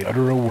scarcely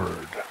utter a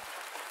word.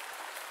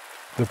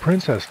 The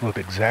princess looked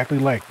exactly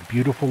like the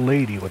beautiful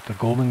lady with the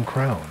golden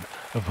crown,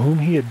 of whom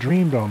he had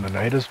dreamed on the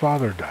night his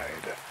father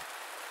died.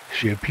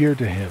 She appeared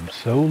to him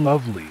so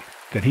lovely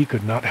that he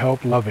could not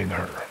help loving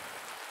her.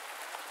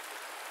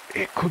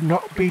 It could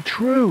not be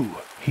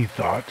true, he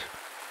thought,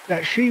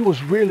 that she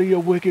was really a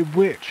wicked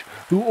witch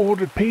who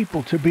ordered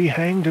people to be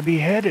hanged or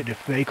beheaded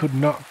if they could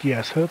not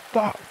guess her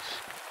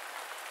thoughts.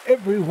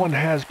 Everyone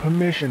has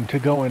permission to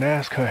go and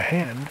ask her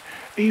hand,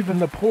 even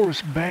the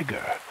poorest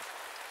beggar.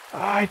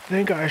 I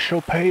think I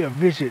shall pay a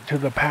visit to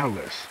the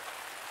palace.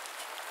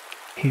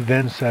 He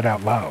then said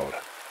out loud,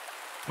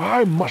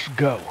 "I must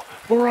go,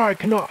 for I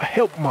cannot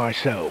help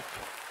myself."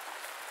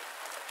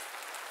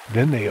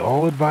 Then they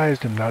all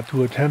advised him not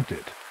to attempt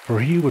it, for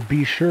he would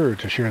be sure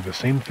to share the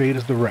same fate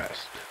as the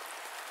rest.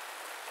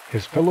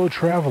 His fellow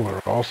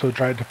traveler also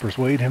tried to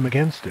persuade him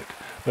against it,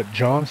 but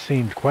John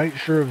seemed quite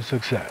sure of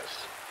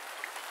success.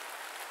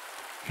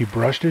 He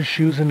brushed his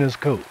shoes and his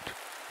coat,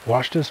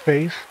 washed his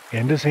face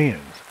and his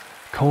hands,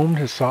 combed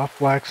his soft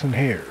flaxen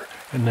hair,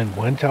 and then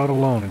went out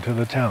alone into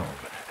the town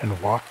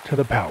and walked to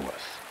the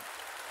palace.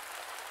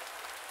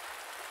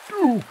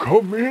 "Do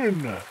come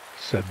in,"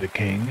 said the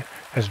king,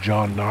 as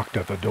John knocked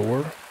at the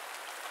door.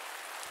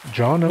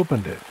 John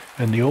opened it,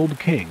 and the old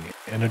king,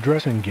 in a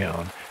dressing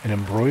gown and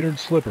embroidered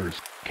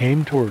slippers,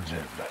 came towards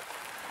him.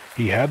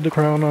 He had the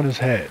crown on his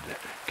head,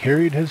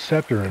 carried his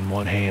scepter in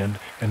one hand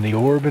and the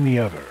orb in the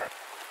other.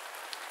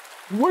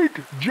 "Wait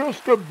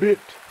just a bit,"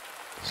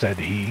 said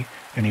he,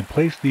 and he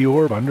placed the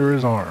orb under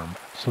his arm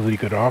so that he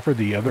could offer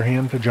the other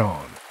hand to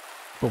John.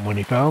 But when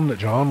he found that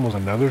John was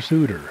another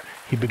suitor,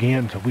 he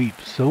began to weep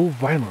so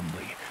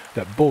violently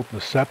that both the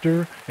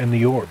scepter and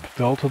the orb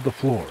fell to the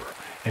floor,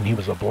 and he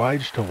was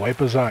obliged to wipe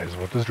his eyes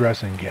with his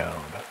dressing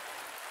gown.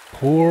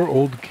 Poor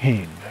old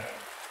king!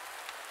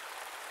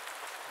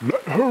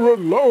 "Let her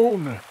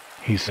alone,"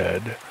 he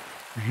said.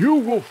 "You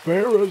will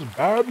fare as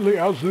badly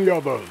as the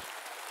others.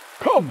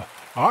 Come,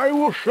 I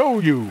will show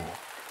you."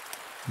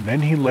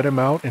 Then he led him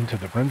out into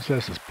the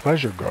princess's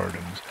pleasure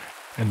gardens,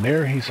 and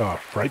there he saw a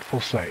frightful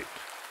sight.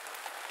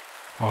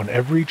 On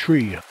every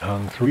tree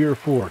hung 3 or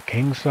 4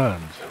 king's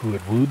sons who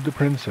had wooed the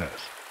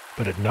princess,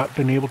 but had not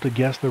been able to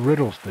guess the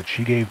riddles that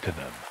she gave to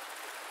them.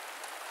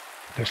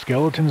 Their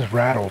skeletons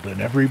rattled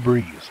in every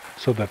breeze,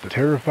 so that the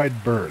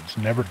terrified birds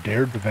never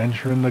dared to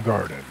venture in the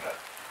garden.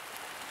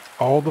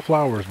 All the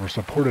flowers were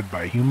supported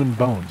by human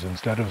bones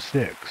instead of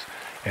sticks,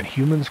 and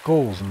human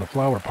skulls in the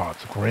flower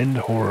pots grinned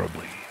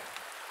horribly.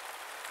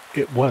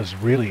 It was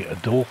really a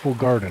doleful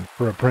garden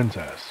for a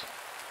princess.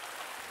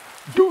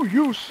 "Do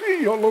you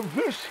see all of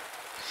this?"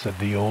 said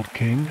the old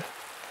king.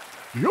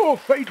 "Your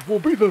fate will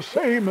be the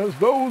same as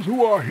those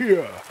who are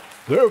here.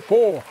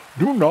 Therefore,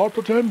 do not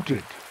attempt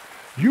it.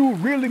 You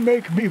really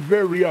make me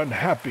very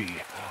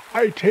unhappy.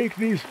 I take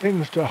these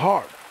things to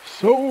heart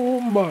so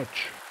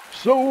much,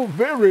 so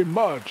very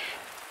much."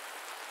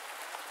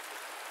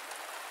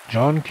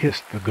 John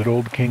kissed the good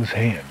old king's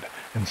hand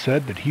and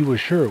said that he was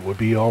sure it would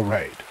be all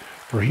right,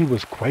 for he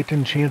was quite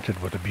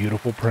enchanted with the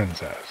beautiful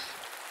princess.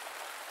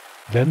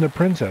 Then the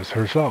princess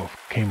herself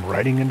came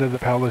riding into the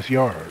palace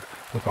yard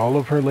with all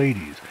of her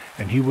ladies,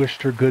 and he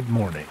wished her good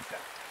morning.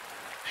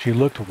 She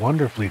looked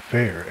wonderfully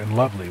fair and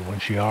lovely when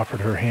she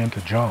offered her hand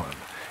to John,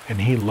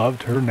 and he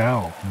loved her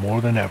now more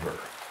than ever.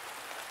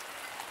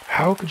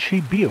 How could she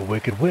be a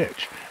wicked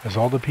witch, as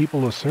all the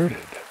people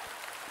asserted?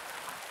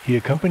 He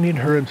accompanied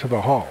her into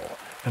the hall,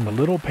 and the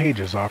little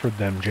pages offered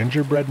them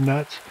gingerbread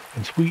nuts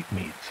and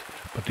sweetmeats,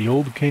 but the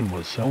old king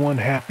was so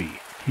unhappy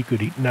he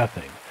could eat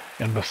nothing,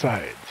 and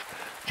besides,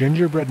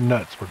 gingerbread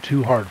nuts were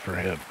too hard for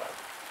him.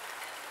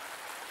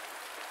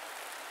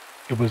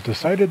 It was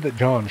decided that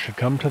John should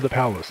come to the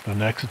palace the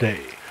next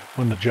day,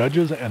 when the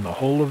judges and the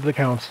whole of the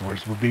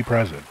counselors would be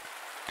present,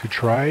 to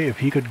try if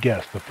he could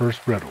guess the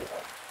first riddle.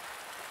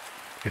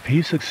 If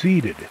he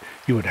succeeded,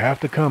 he would have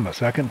to come a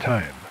second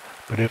time,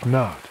 but if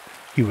not,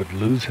 he would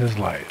lose his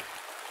life.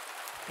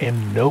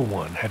 And no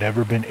one had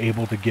ever been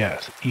able to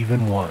guess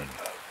even one.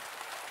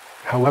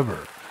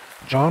 However,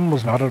 John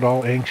was not at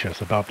all anxious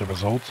about the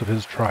results of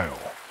his trial.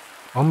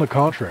 On the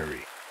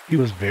contrary, he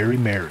was very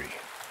merry.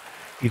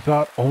 He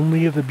thought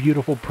only of the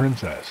beautiful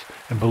princess,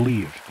 and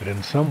believed that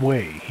in some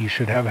way he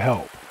should have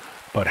help,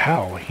 but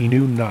how he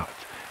knew not,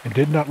 and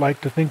did not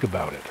like to think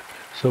about it,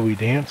 so he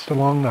danced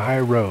along the high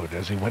road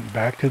as he went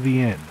back to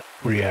the inn,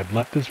 where he had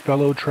left his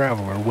fellow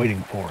traveler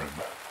waiting for him.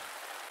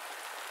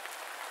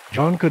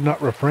 John could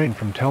not refrain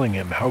from telling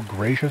him how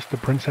gracious the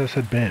princess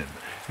had been,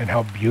 and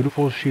how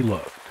beautiful she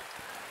looked.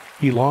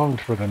 He longed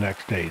for the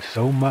next day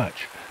so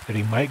much that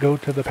he might go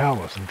to the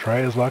palace and try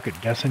his luck at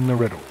guessing the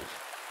riddles.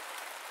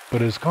 But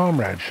his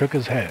comrade shook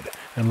his head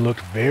and looked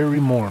very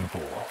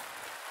mournful.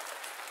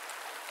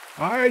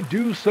 "I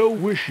do so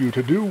wish you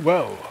to do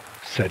well,"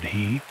 said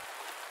he.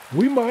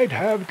 "We might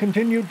have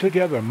continued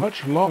together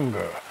much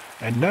longer,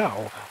 and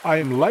now I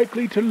am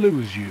likely to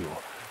lose you,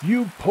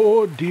 you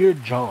poor dear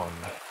John.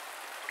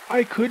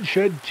 I could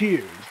shed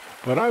tears,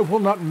 but I will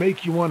not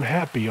make you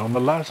unhappy on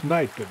the last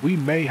night that we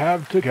may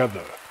have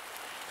together.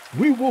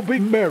 We will be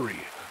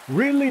merry,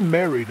 really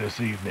merry this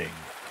evening,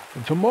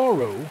 and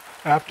tomorrow,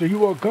 after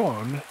you are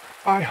gone,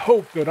 I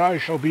hope that I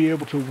shall be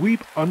able to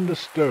weep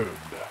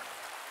undisturbed."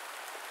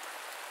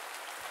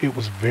 It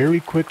was very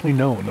quickly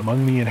known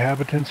among the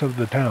inhabitants of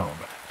the town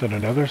that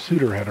another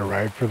suitor had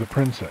arrived for the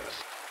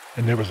princess,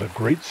 and there was a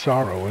great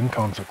sorrow in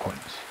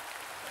consequence.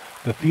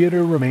 The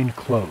theater remained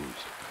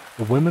closed.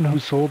 The women who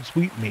sold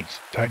sweetmeats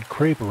tied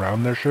crepe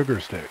around their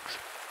sugar sticks,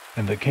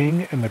 and the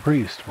king and the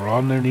priest were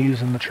on their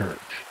knees in the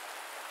church.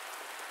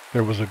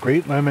 There was a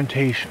great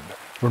lamentation,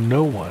 for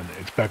no one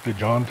expected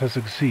John to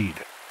succeed,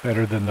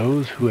 better than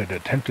those who had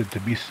attempted to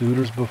be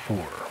suitors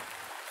before.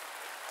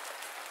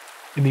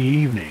 In the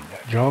evening,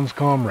 John's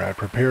comrade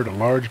prepared a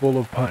large bowl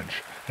of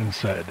punch and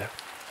said,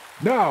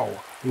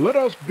 "Now, let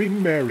us be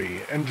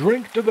merry and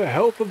drink to the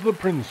health of the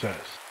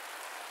princess."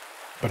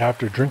 But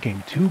after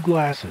drinking 2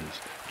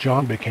 glasses,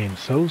 John became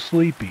so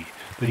sleepy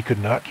that he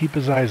could not keep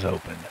his eyes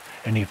open,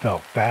 and he fell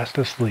fast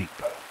asleep.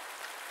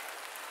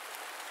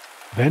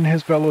 Then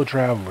his fellow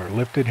traveler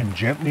lifted him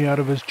gently out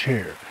of his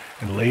chair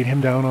and laid him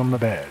down on the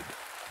bed,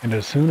 and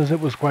as soon as it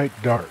was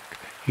quite dark,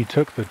 he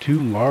took the 2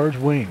 large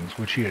wings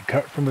which he had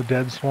cut from the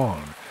dead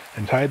swan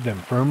and tied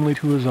them firmly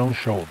to his own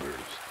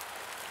shoulders.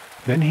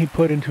 Then he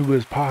put into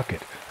his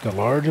pocket the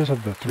largest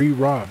of the 3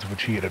 rods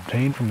which he had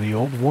obtained from the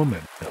old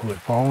woman who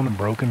had fallen and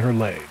broken her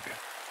leg.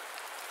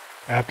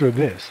 After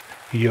this,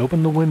 he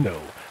opened the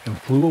window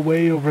and flew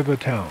away over the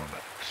town,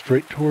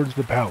 straight towards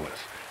the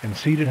palace, and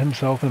seated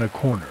himself in a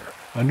corner,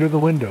 under the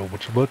window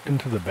which looked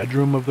into the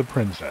bedroom of the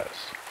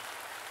princess.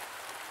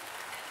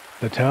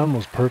 The town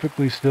was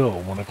perfectly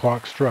still when the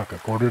clock struck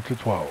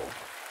 11:45.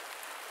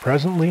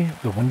 Presently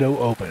the window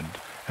opened,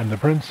 and the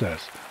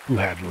princess, who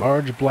had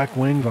large black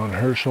wings on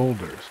her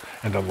shoulders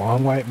and a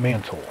long white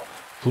mantle,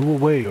 flew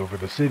away over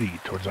the city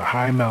towards a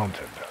high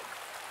mountain.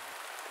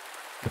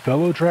 The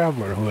fellow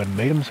traveler, who had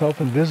made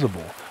himself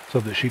invisible so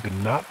that she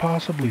could not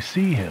possibly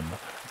see him,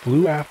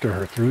 flew after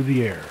her through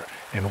the air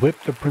and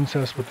whipped the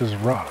princess with his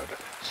rod,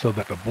 so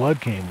that the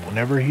blood came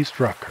whenever he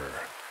struck her.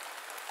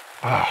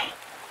 Ah!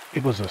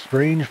 It was a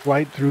strange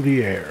flight through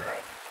the air.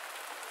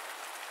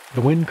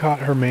 The wind caught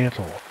her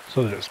mantle,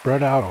 so that it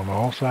spread out on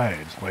all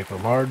sides like the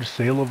large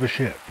sail of a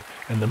ship,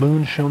 and the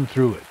moon shone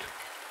through it.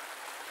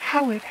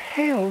 "How it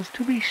hails,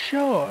 to be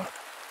sure,"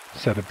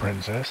 said the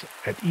princess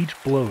at each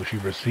blow she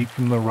received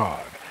from the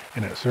rod,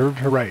 and it served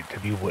her right to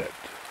be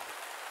whipped.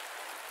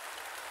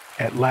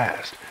 At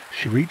last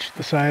she reached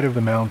the side of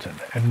the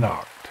mountain and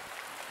knocked.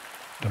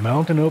 The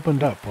mountain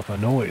opened up with a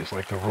noise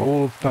like the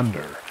roll of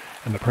thunder,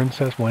 and the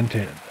princess went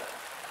in.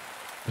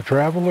 The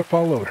traveler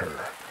followed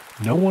her.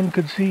 No one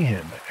could see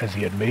him, as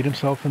he had made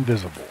himself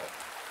invisible.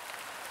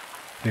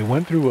 They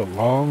went through a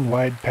long,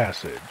 wide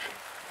passage.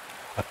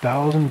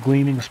 1,000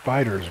 gleaming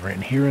spiders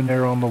ran here and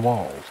there on the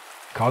walls,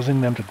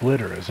 causing them to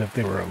glitter as if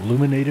they were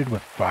illuminated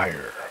with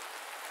fire.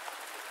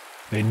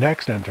 They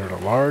next entered a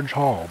large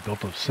hall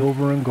built of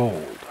silver and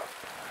gold.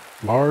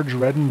 Large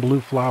red and blue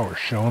flowers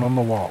shone on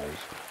the walls,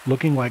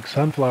 looking like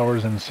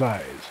sunflowers in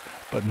size,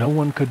 but no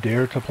one could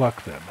dare to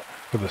pluck them,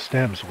 for the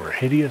stems were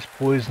hideous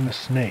poisonous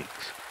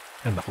snakes,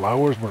 and the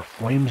flowers were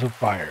flames of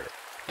fire,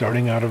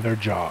 darting out of their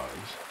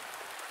jaws.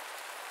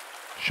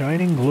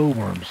 Shining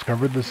glowworms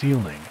covered the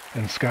ceiling,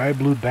 and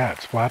sky-blue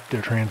bats flapped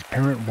their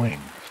transparent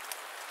wings.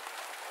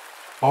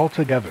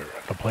 Altogether,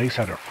 the place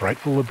had a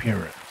frightful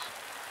appearance.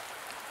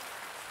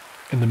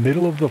 In the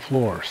middle of the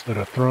floor stood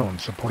a throne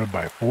supported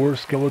by 4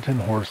 skeleton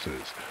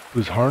horses,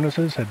 whose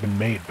harnesses had been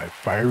made by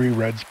fiery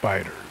red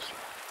spiders.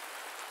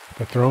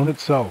 The throne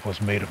itself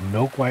was made of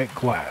milk-white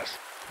glass,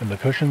 and the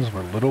cushions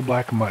were little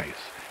black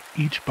mice,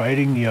 each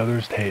biting the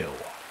other's tail.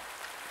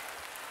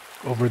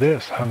 Over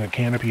this hung a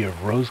canopy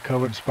of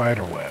rose-colored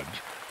spider webs,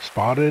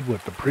 spotted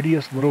with the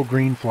prettiest little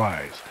green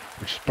flies,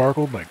 which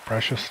sparkled like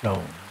precious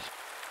stones.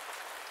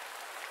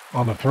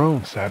 On the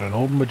throne sat an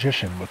old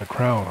magician with a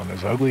crown on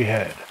his ugly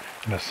head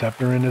and a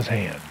scepter in his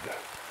hand.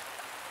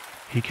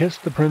 He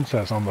kissed the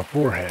princess on the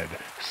forehead,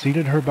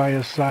 seated her by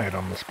his side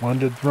on the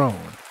splendid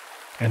throne,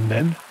 and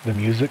then the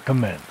music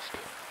commenced.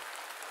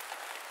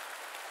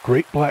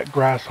 Great black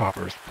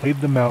grasshoppers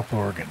played the mouth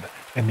organ,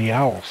 and the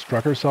owl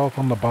struck herself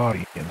on the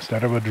body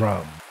instead of a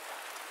drum.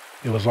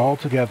 It was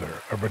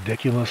altogether a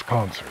ridiculous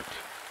concert.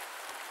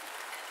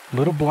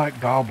 Little black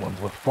goblins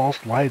with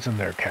false lights in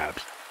their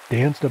caps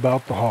danced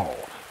about the hall,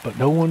 but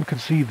no one could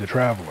see the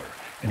traveler,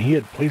 and he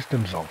had placed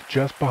himself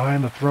just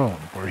behind the throne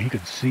where he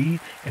could see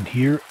and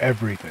hear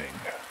everything.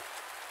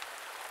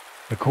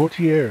 The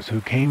courtiers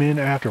who came in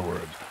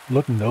afterwards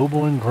looked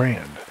noble and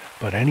grand,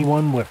 but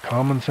anyone with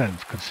common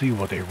sense could see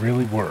what they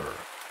really were.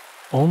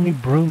 Only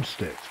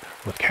broomsticks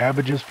with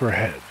cabbages for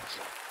heads.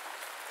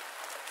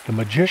 The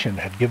magician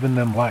had given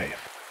them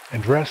life,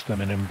 and dressed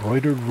them in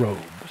embroidered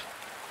robes.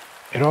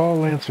 It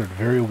all answered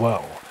very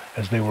well,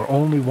 as they were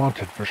only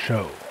wanted for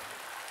show.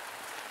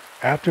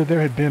 After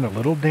there had been a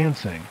little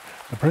dancing,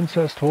 the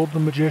princess told the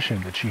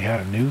magician that she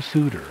had a new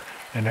suitor,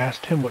 and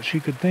asked him what she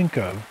could think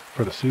of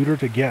for the suitor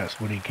to guess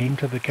when he came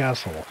to the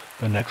castle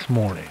the next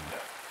morning.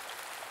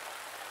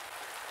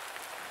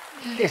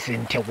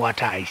 "Listen to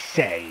what I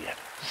say,"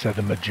 said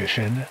the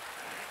magician.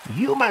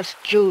 "You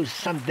must choose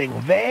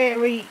something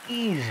very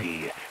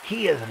easy.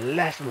 He is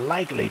less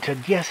likely to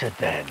guess it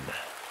then.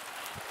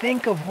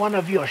 Think of one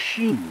of your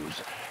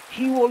shoes.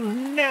 He will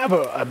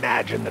never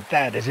imagine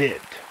that is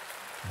it.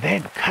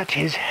 Then cut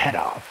his head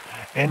off,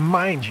 and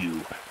mind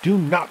you, do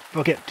not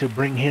forget to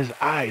bring his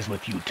eyes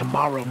with you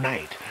tomorrow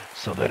night,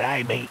 so that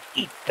I may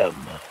eat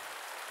them."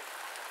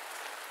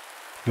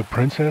 The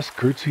princess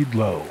curtsied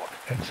low,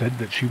 and said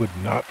that she would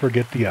not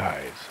forget the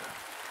eyes.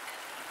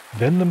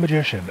 Then the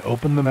magician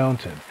opened the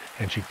mountain,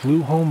 and she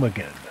flew home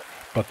again,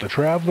 But the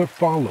traveler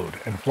followed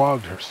and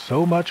flogged her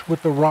so much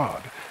with the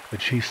rod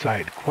that she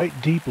sighed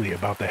quite deeply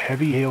about the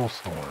heavy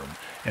hailstorm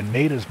and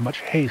made as much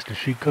haste as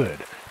she could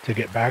to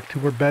get back to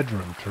her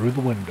bedroom through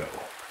the window.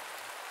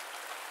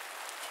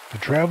 The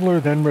traveler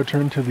then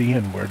returned to the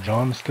inn where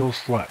John still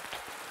slept,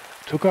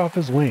 took off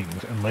his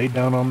wings and lay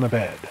down on the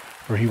bed,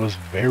 for he was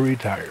very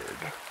tired.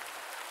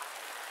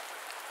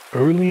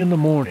 Early in the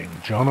morning,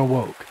 John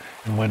awoke,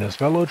 and when his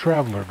fellow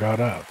traveler got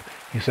up,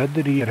 he said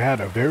that he had had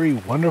a very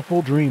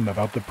wonderful dream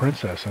about the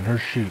princess and her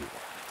shoe.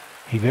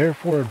 He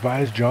therefore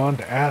advised John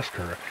to ask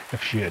her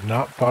if she had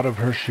not thought of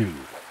her shoe.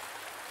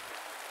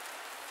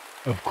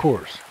 Of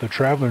course, the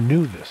traveler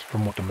knew this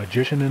from what the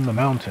magician in the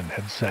mountain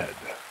had said.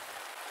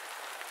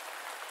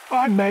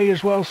 "I may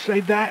as well say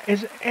that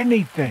as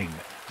anything,"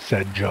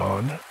 said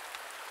John.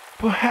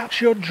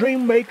 "Perhaps your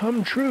dream may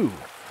come true.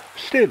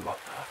 Still,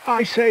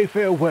 I say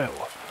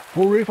farewell,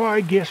 for if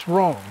I guess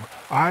wrong,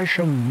 I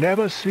shall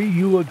never see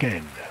you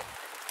again."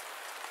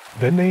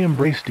 Then they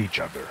embraced each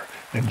other,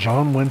 and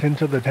John went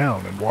into the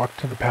town and walked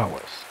to the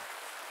palace.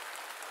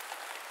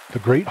 The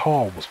great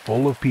hall was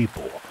full of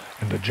people,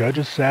 and the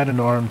judges sat in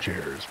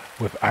armchairs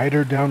with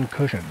eider-down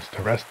cushions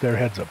to rest their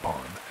heads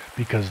upon,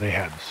 because they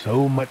had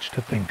so much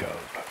to think of.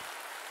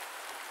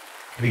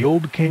 The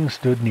old king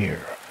stood near,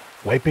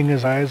 wiping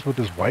his eyes with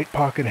his white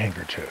pocket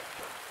handkerchief.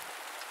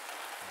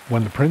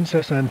 When the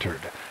princess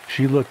entered,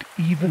 she looked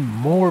even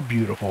more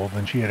beautiful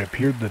than she had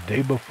appeared the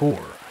day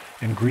before,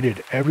 and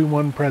greeted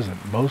everyone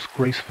present most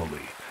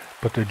gracefully,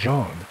 but to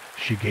John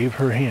she gave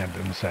her hand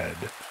and said,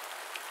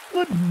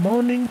 "Good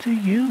morning to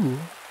you."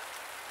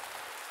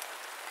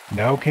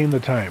 Now came the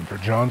time for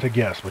John to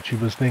guess what she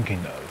was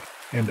thinking of,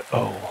 and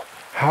oh,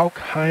 how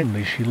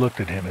kindly she looked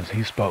at him as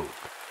he spoke.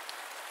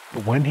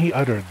 But when he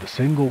uttered the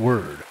single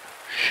word,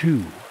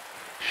 shoe,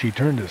 she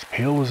turned as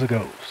pale as a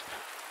ghost.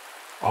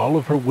 All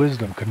of her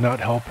wisdom could not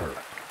help her,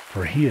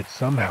 for he had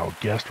somehow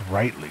guessed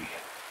rightly.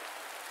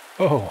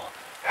 Oh,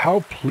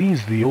 how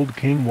pleased the old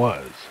king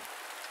was!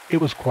 It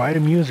was quite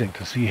amusing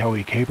to see how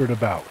he capered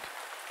about.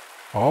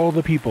 All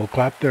the people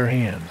clapped their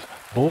hands,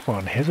 both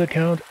on his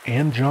account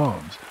and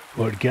John's,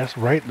 who had guessed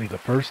rightly the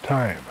first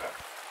time.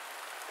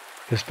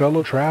 His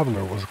fellow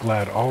traveler was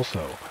glad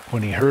also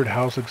when he heard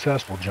how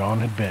successful John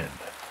had been.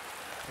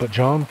 But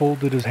John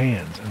folded his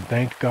hands and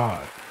thanked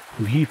God,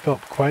 who he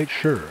felt quite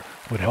sure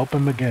would help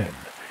him again,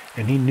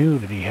 and he knew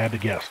that he had to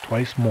guess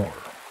twice more.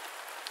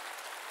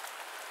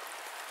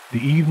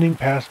 The evening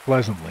passed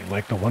pleasantly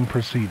like the one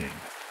preceding.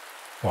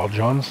 While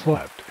John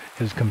slept,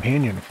 his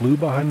companion flew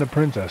behind the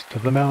princess to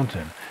the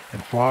mountain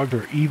and flogged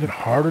her even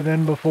harder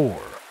than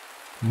before.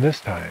 And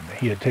this time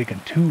he had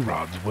taken 2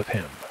 rods with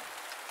him.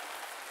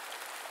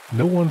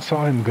 No one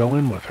saw him go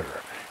in with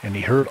her, and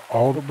he heard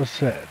all that was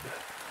said.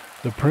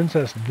 The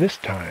princess this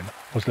time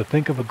was to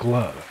think of a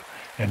glove,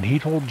 and he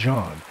told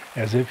John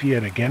as if he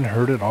had again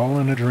heard it all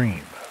in a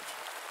dream.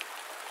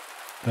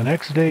 The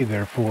next day,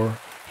 therefore,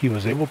 he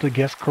was able to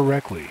guess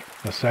correctly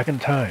the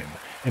second time,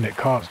 and it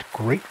caused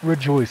great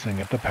rejoicing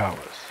at the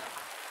palace.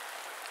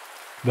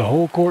 The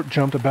whole court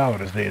jumped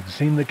about as they had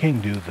seen the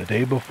king do the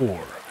day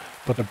before,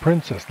 but the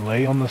princess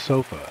lay on the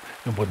sofa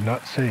and would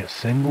not say a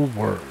single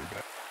word.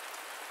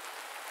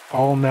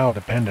 All now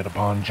depended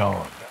upon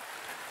John.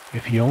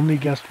 If he only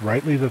guessed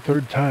rightly the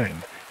 3rd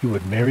time, he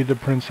would marry the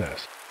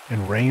princess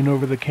and reign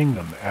over the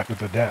kingdom after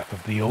the death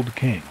of the old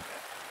king.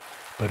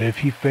 But if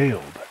he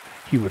failed,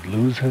 he would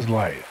lose his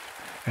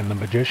life, and the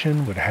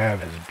magician would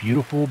have his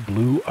beautiful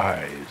blue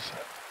eyes.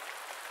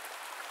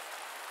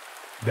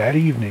 That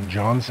evening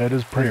John said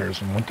his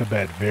prayers and went to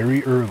bed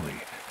very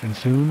early, and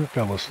soon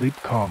fell asleep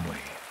calmly.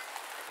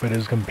 But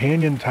his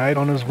companion tied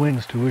on his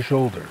wings to his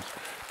shoulders,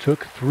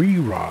 took 3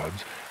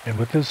 rods, and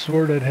with his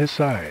sword at his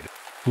side,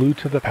 flew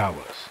to the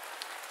palace.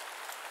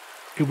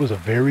 It was a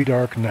very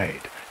dark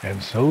night,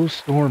 and so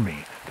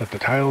stormy that the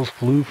tiles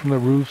flew from the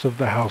roofs of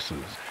the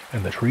houses,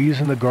 and the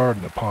trees in the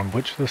garden upon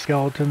which the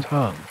skeletons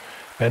hung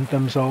bent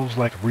themselves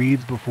like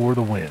reeds before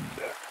the wind.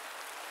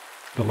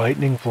 The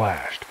lightning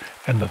flashed,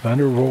 and the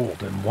thunder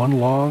rolled in one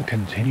long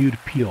continued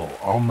peal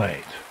all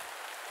night.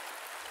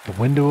 The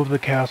window of the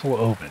castle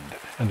opened,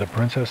 and the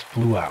princess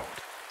flew out.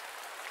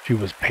 She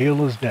was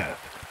pale as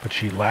death, but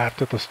she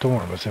laughed at the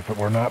storm as if it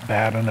were not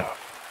bad enough.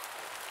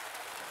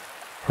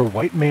 Her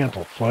white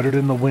mantle fluttered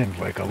in the wind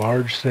like a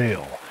large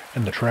sail,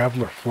 and the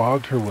traveler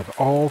flogged her with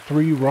all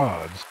 3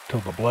 rods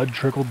till the blood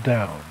trickled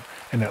down,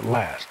 and at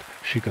last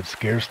she could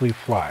scarcely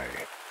fly.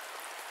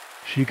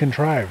 She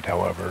contrived,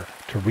 however,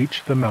 to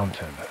reach the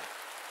mountain.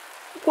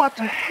 "What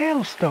a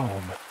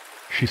hailstorm!"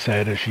 she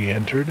said as she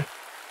entered.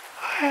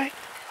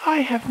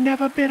 I have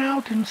never been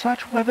out in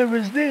such weather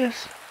as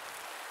this."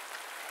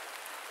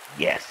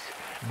 "Yes,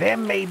 there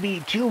may be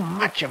too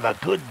much of a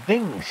good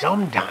thing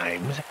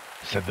sometimes,"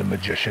 said the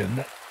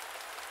magician.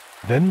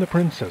 Then the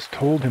princess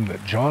told him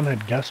that John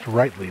had guessed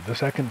rightly the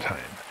 2nd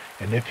time,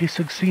 and if he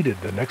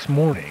succeeded the next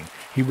morning,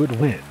 he would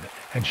win,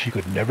 and she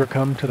could never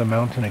come to the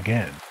mountain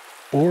again,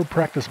 or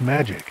practice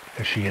magic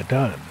as she had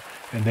done,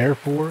 and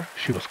therefore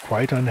she was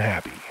quite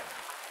unhappy.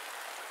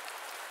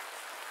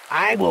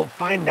 I will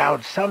find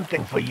out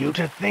something for you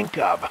to think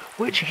of,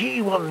 which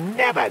he will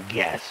never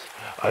guess,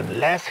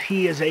 unless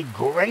he is a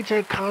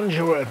greater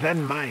conjurer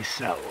than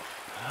myself.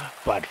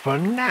 But for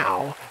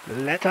now,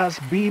 let us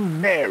be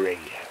merry."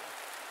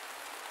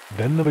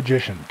 Then the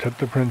magician took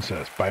the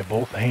princess by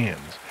both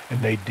hands,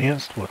 and they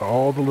danced with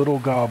all the little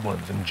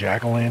goblins and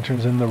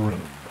jack-o'-lanterns in the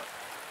room.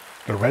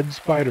 The red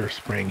spiders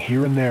sprang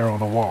here and there on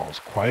the walls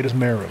quite as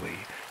merrily,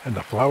 and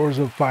the flowers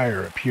of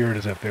fire appeared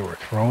as if they were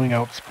throwing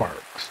out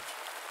sparks.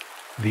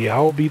 The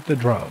owl beat the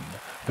drum,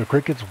 the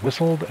crickets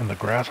whistled, and the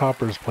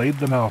grasshoppers played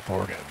the mouth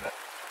organ.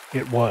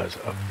 It was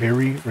a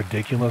very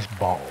ridiculous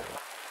ball.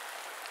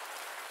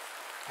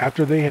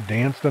 After they had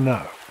danced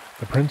enough,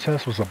 the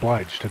princess was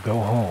obliged to go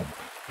home,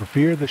 for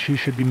fear that she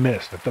should be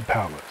missed at the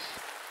palace.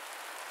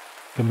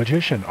 The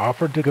magician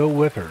offered to go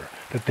with her,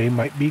 that they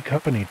might be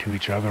company to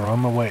each other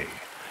on the way,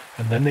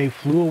 and then they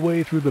flew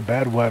away through the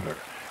bad weather,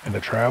 and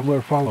the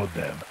traveler followed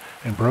them,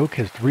 and broke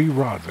his 3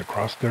 rods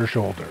across their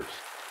shoulders.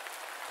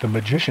 The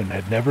magician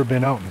had never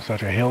been out in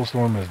such a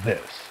hailstorm as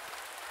this.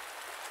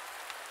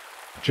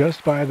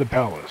 Just by the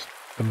palace,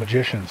 the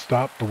magician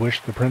stopped to wish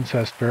the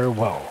princess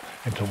farewell,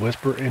 and to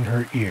whisper in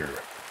her ear,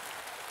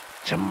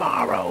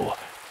 "Tomorrow,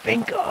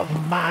 think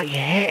of my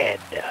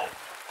head."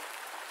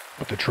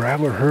 But the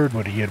traveler heard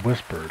what he had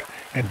whispered,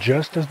 and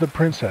just as the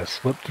princess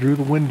slipped through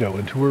the window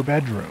into her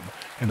bedroom,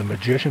 and the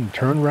magician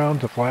turned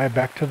round to fly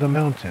back to the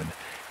mountain,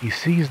 he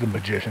seized the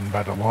magician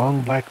by the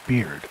long black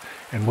beard,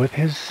 and with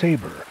his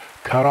saber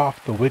cut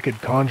off the wicked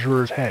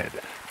conjurer's head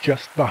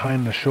just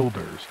behind the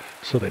shoulders,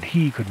 so that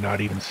he could not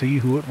even see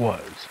who it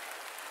was.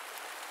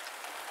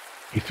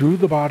 He threw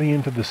the body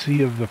into the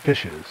sea of the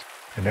fishes,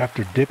 and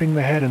after dipping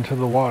the head into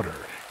the water,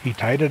 he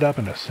tied it up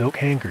in a silk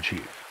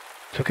handkerchief,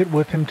 took it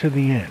with him to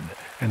the inn,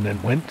 and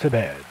then went to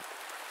bed.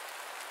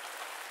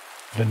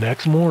 The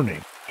next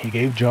morning, he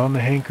gave John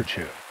the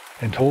handkerchief,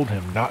 and told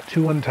him not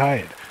to untie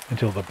it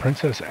until the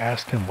princess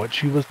asked him what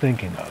she was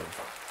thinking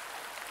of.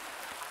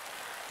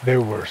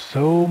 There were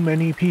so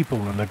many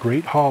people in the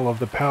great hall of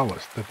the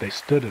palace that they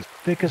stood as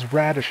thick as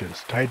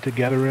radishes tied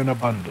together in a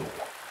bundle.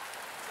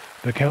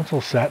 The council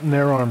sat in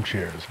their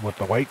armchairs with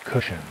the white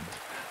cushions.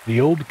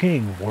 The old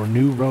king wore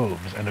new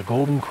robes and a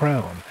golden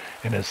crown,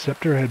 and his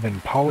scepter had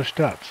been polished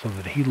up so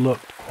that he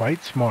looked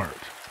quite smart.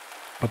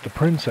 But the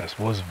princess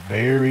was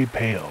very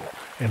pale,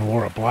 and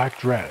wore a black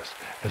dress,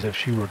 as if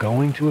she were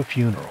going to a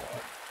funeral.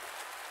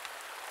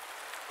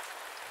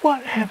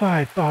 "What have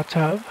I thought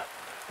of?"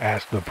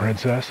 asked the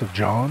princess of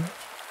John.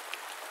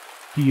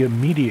 He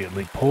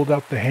immediately pulled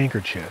out the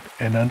handkerchief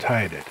and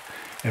untied it,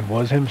 and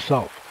was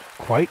himself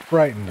quite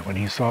frightened when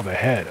he saw the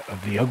head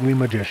of the ugly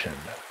magician.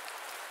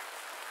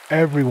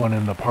 Everyone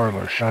in the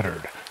parlor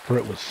shuddered, for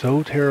it was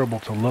so terrible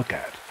to look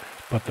at,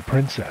 but the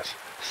princess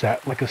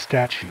sat like a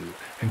statue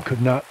and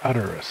could not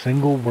utter a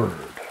single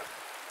word.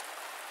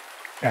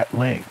 At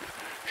length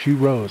she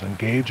rose and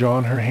gave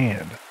John her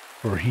hand,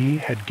 for he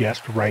had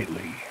guessed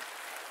rightly.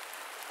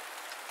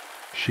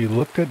 She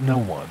looked at no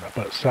one,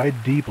 but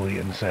sighed deeply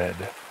and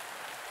said,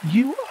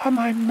 "You are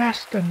my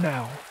master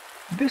now.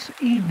 This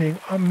evening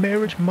our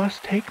marriage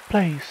must take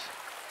place."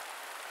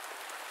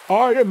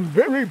 "I am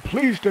very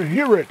pleased to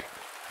hear it,"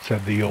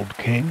 said the old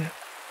king.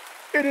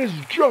 "It is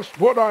just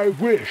what I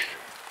wish."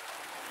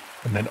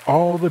 And then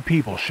all the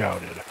people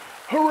shouted,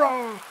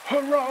 "Hurrah!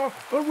 Hurrah!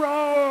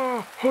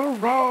 Hurrah!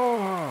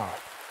 Hurrah!"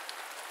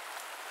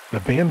 The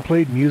band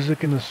played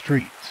music in the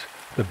streets,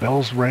 the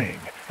bells rang,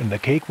 and the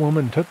cake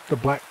woman took the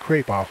black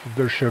crepe off of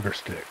their sugar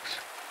sticks.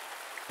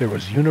 There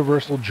was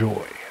universal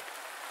joy.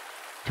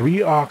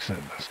 3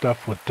 oxen,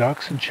 stuffed with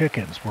ducks and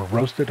chickens, were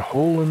roasted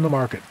whole in the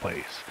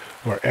marketplace,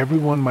 where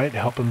everyone might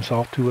help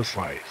himself to a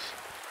slice.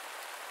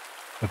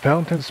 The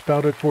fountain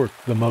spouted forth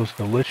the most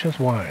delicious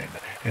wine,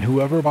 and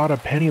whoever bought a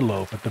penny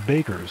loaf at the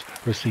baker's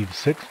received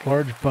 6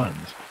 large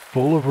buns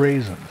full of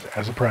raisins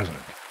as a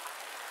present.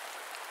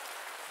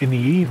 In the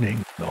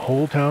evening, the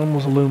whole town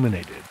was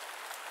illuminated.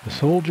 The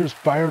soldiers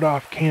fired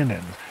off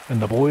cannons, and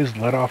the boys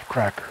let off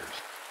crackers.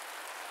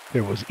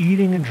 There was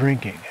eating and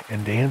drinking,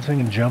 and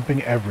dancing and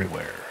jumping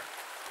everywhere.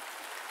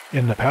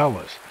 In the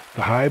palace,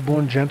 the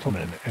high-born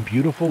gentlemen and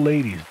beautiful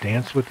ladies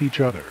danced with each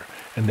other,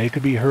 and they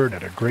could be heard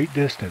at a great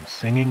distance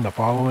singing the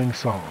following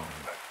song.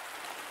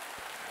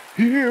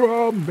 "Here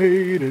are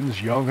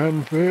maidens young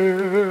and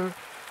fair,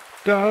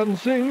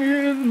 dancing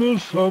in the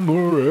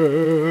summer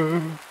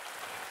air.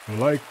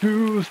 Like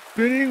 2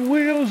 spinning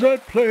wheels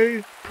at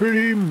play,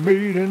 pretty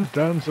maidens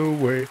dance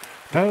away.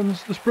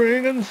 Dance the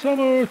spring and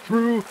summer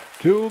through,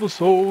 till the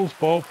soles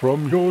fall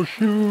from your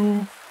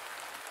shoe."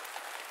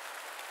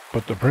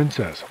 But the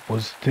princess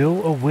was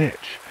still a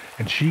witch,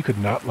 and she could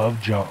not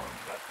love John.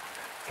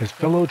 His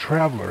fellow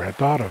traveler had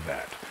thought of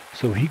that,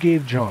 so he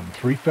gave John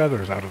 3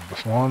 feathers out of the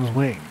swan's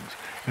wings,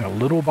 and a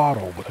little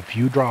bottle with a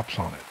few drops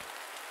on it.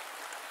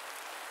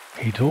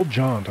 He told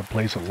John to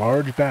place a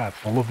large bath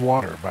full of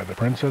water by the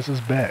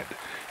princess's bed,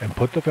 and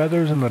put the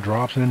feathers and the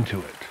drops into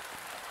it.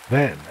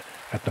 Then,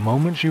 at the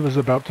moment she was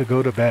about to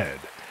go to bed,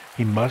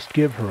 he must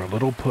give her a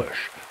little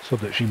push, so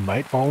that she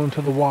might fall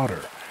into the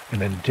water, and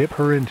then dip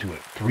her into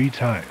it 3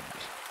 times.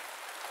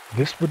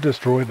 This would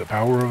destroy the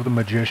power of the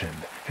magician,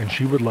 and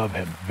she would love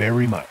him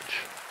very much.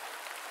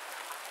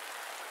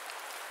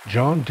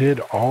 John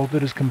did all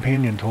that his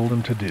companion told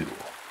him to do.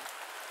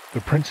 The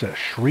princess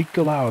shrieked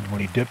aloud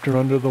when he dipped her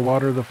under the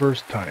water the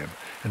first time,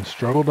 and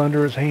struggled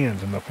under his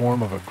hands in the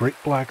form of a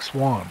great black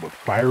swan with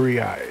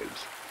fiery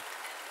eyes.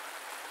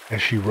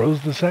 As she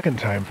rose the second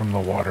time from the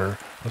water,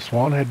 the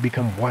swan had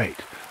become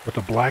white, with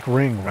a black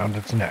ring round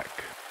its neck.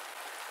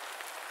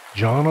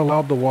 John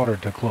allowed the water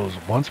to close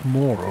once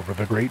more over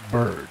the great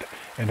bird,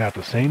 and at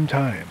the same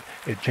time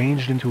it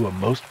changed into a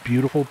most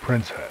beautiful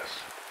princess.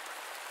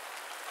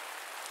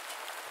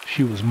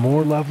 She was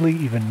more lovely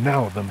even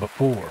now than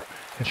before,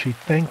 and she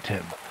thanked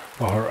him,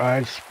 while her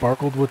eyes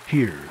sparkled with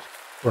tears,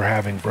 for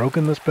having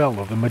broken the spell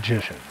of the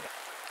magician.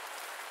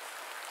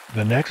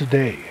 The next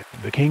day,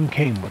 the king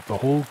came with the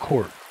whole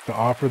court to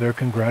offer their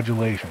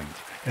congratulations,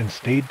 and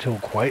stayed till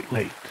quite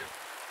late.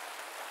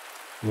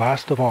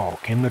 Last of all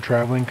came the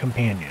traveling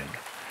companion.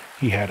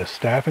 He had a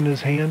staff in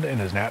his hand and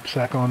his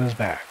knapsack on his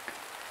back.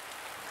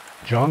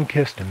 John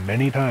kissed him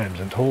many times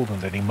and told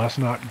him that he must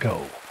not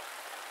go.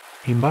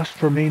 He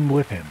must remain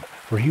with him,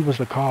 for he was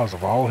the cause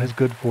of all his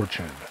good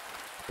fortune.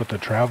 But the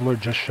traveler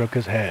just shook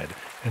his head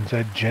and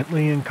said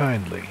gently and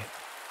kindly,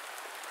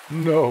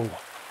 "No,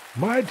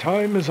 my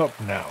time is up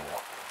now.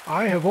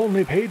 I have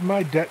only paid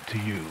my debt to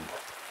you.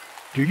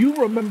 Do you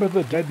remember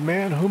the dead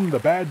man whom the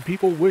bad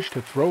people wished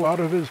to throw out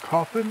of his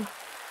coffin?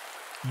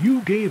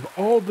 You gave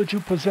all that you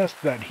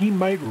possessed that he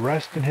might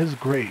rest in his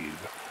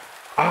grave.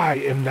 I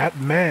am that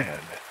man."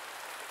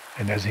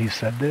 And as he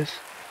said this,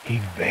 he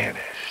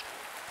vanished.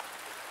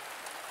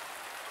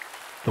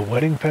 The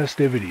wedding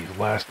festivities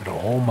lasted a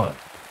whole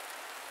month.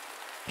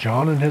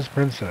 John and his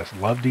princess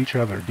loved each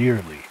other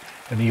dearly,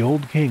 and the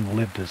old king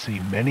lived to see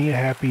many a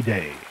happy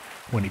day,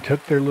 when he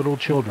took their little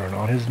children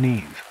on his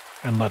knees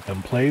and let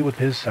them play with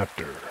his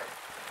scepter.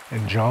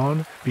 And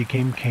John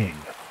became king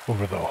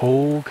over the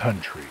whole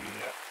country.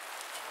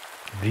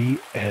 The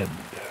end.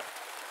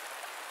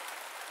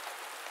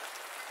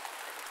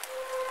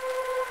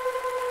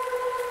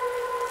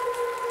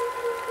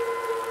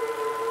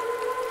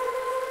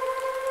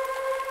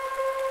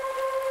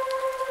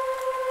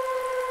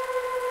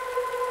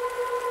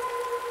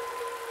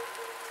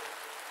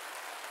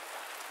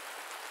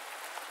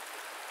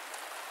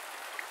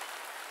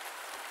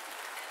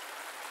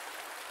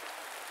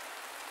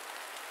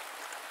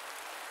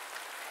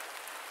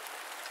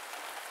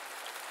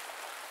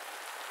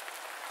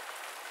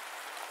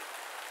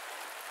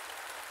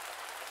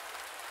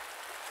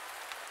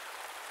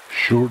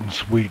 Short and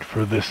sweet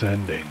for this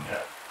ending.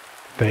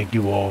 Thank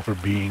you all for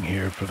being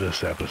here for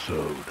this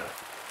episode.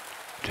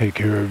 Take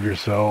care of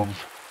yourselves,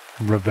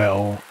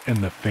 revel in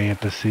the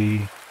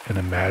fantasy and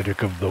the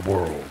magic of the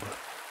world.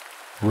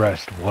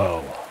 Rest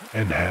well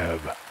and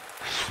have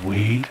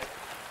sweet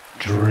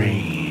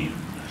dreams.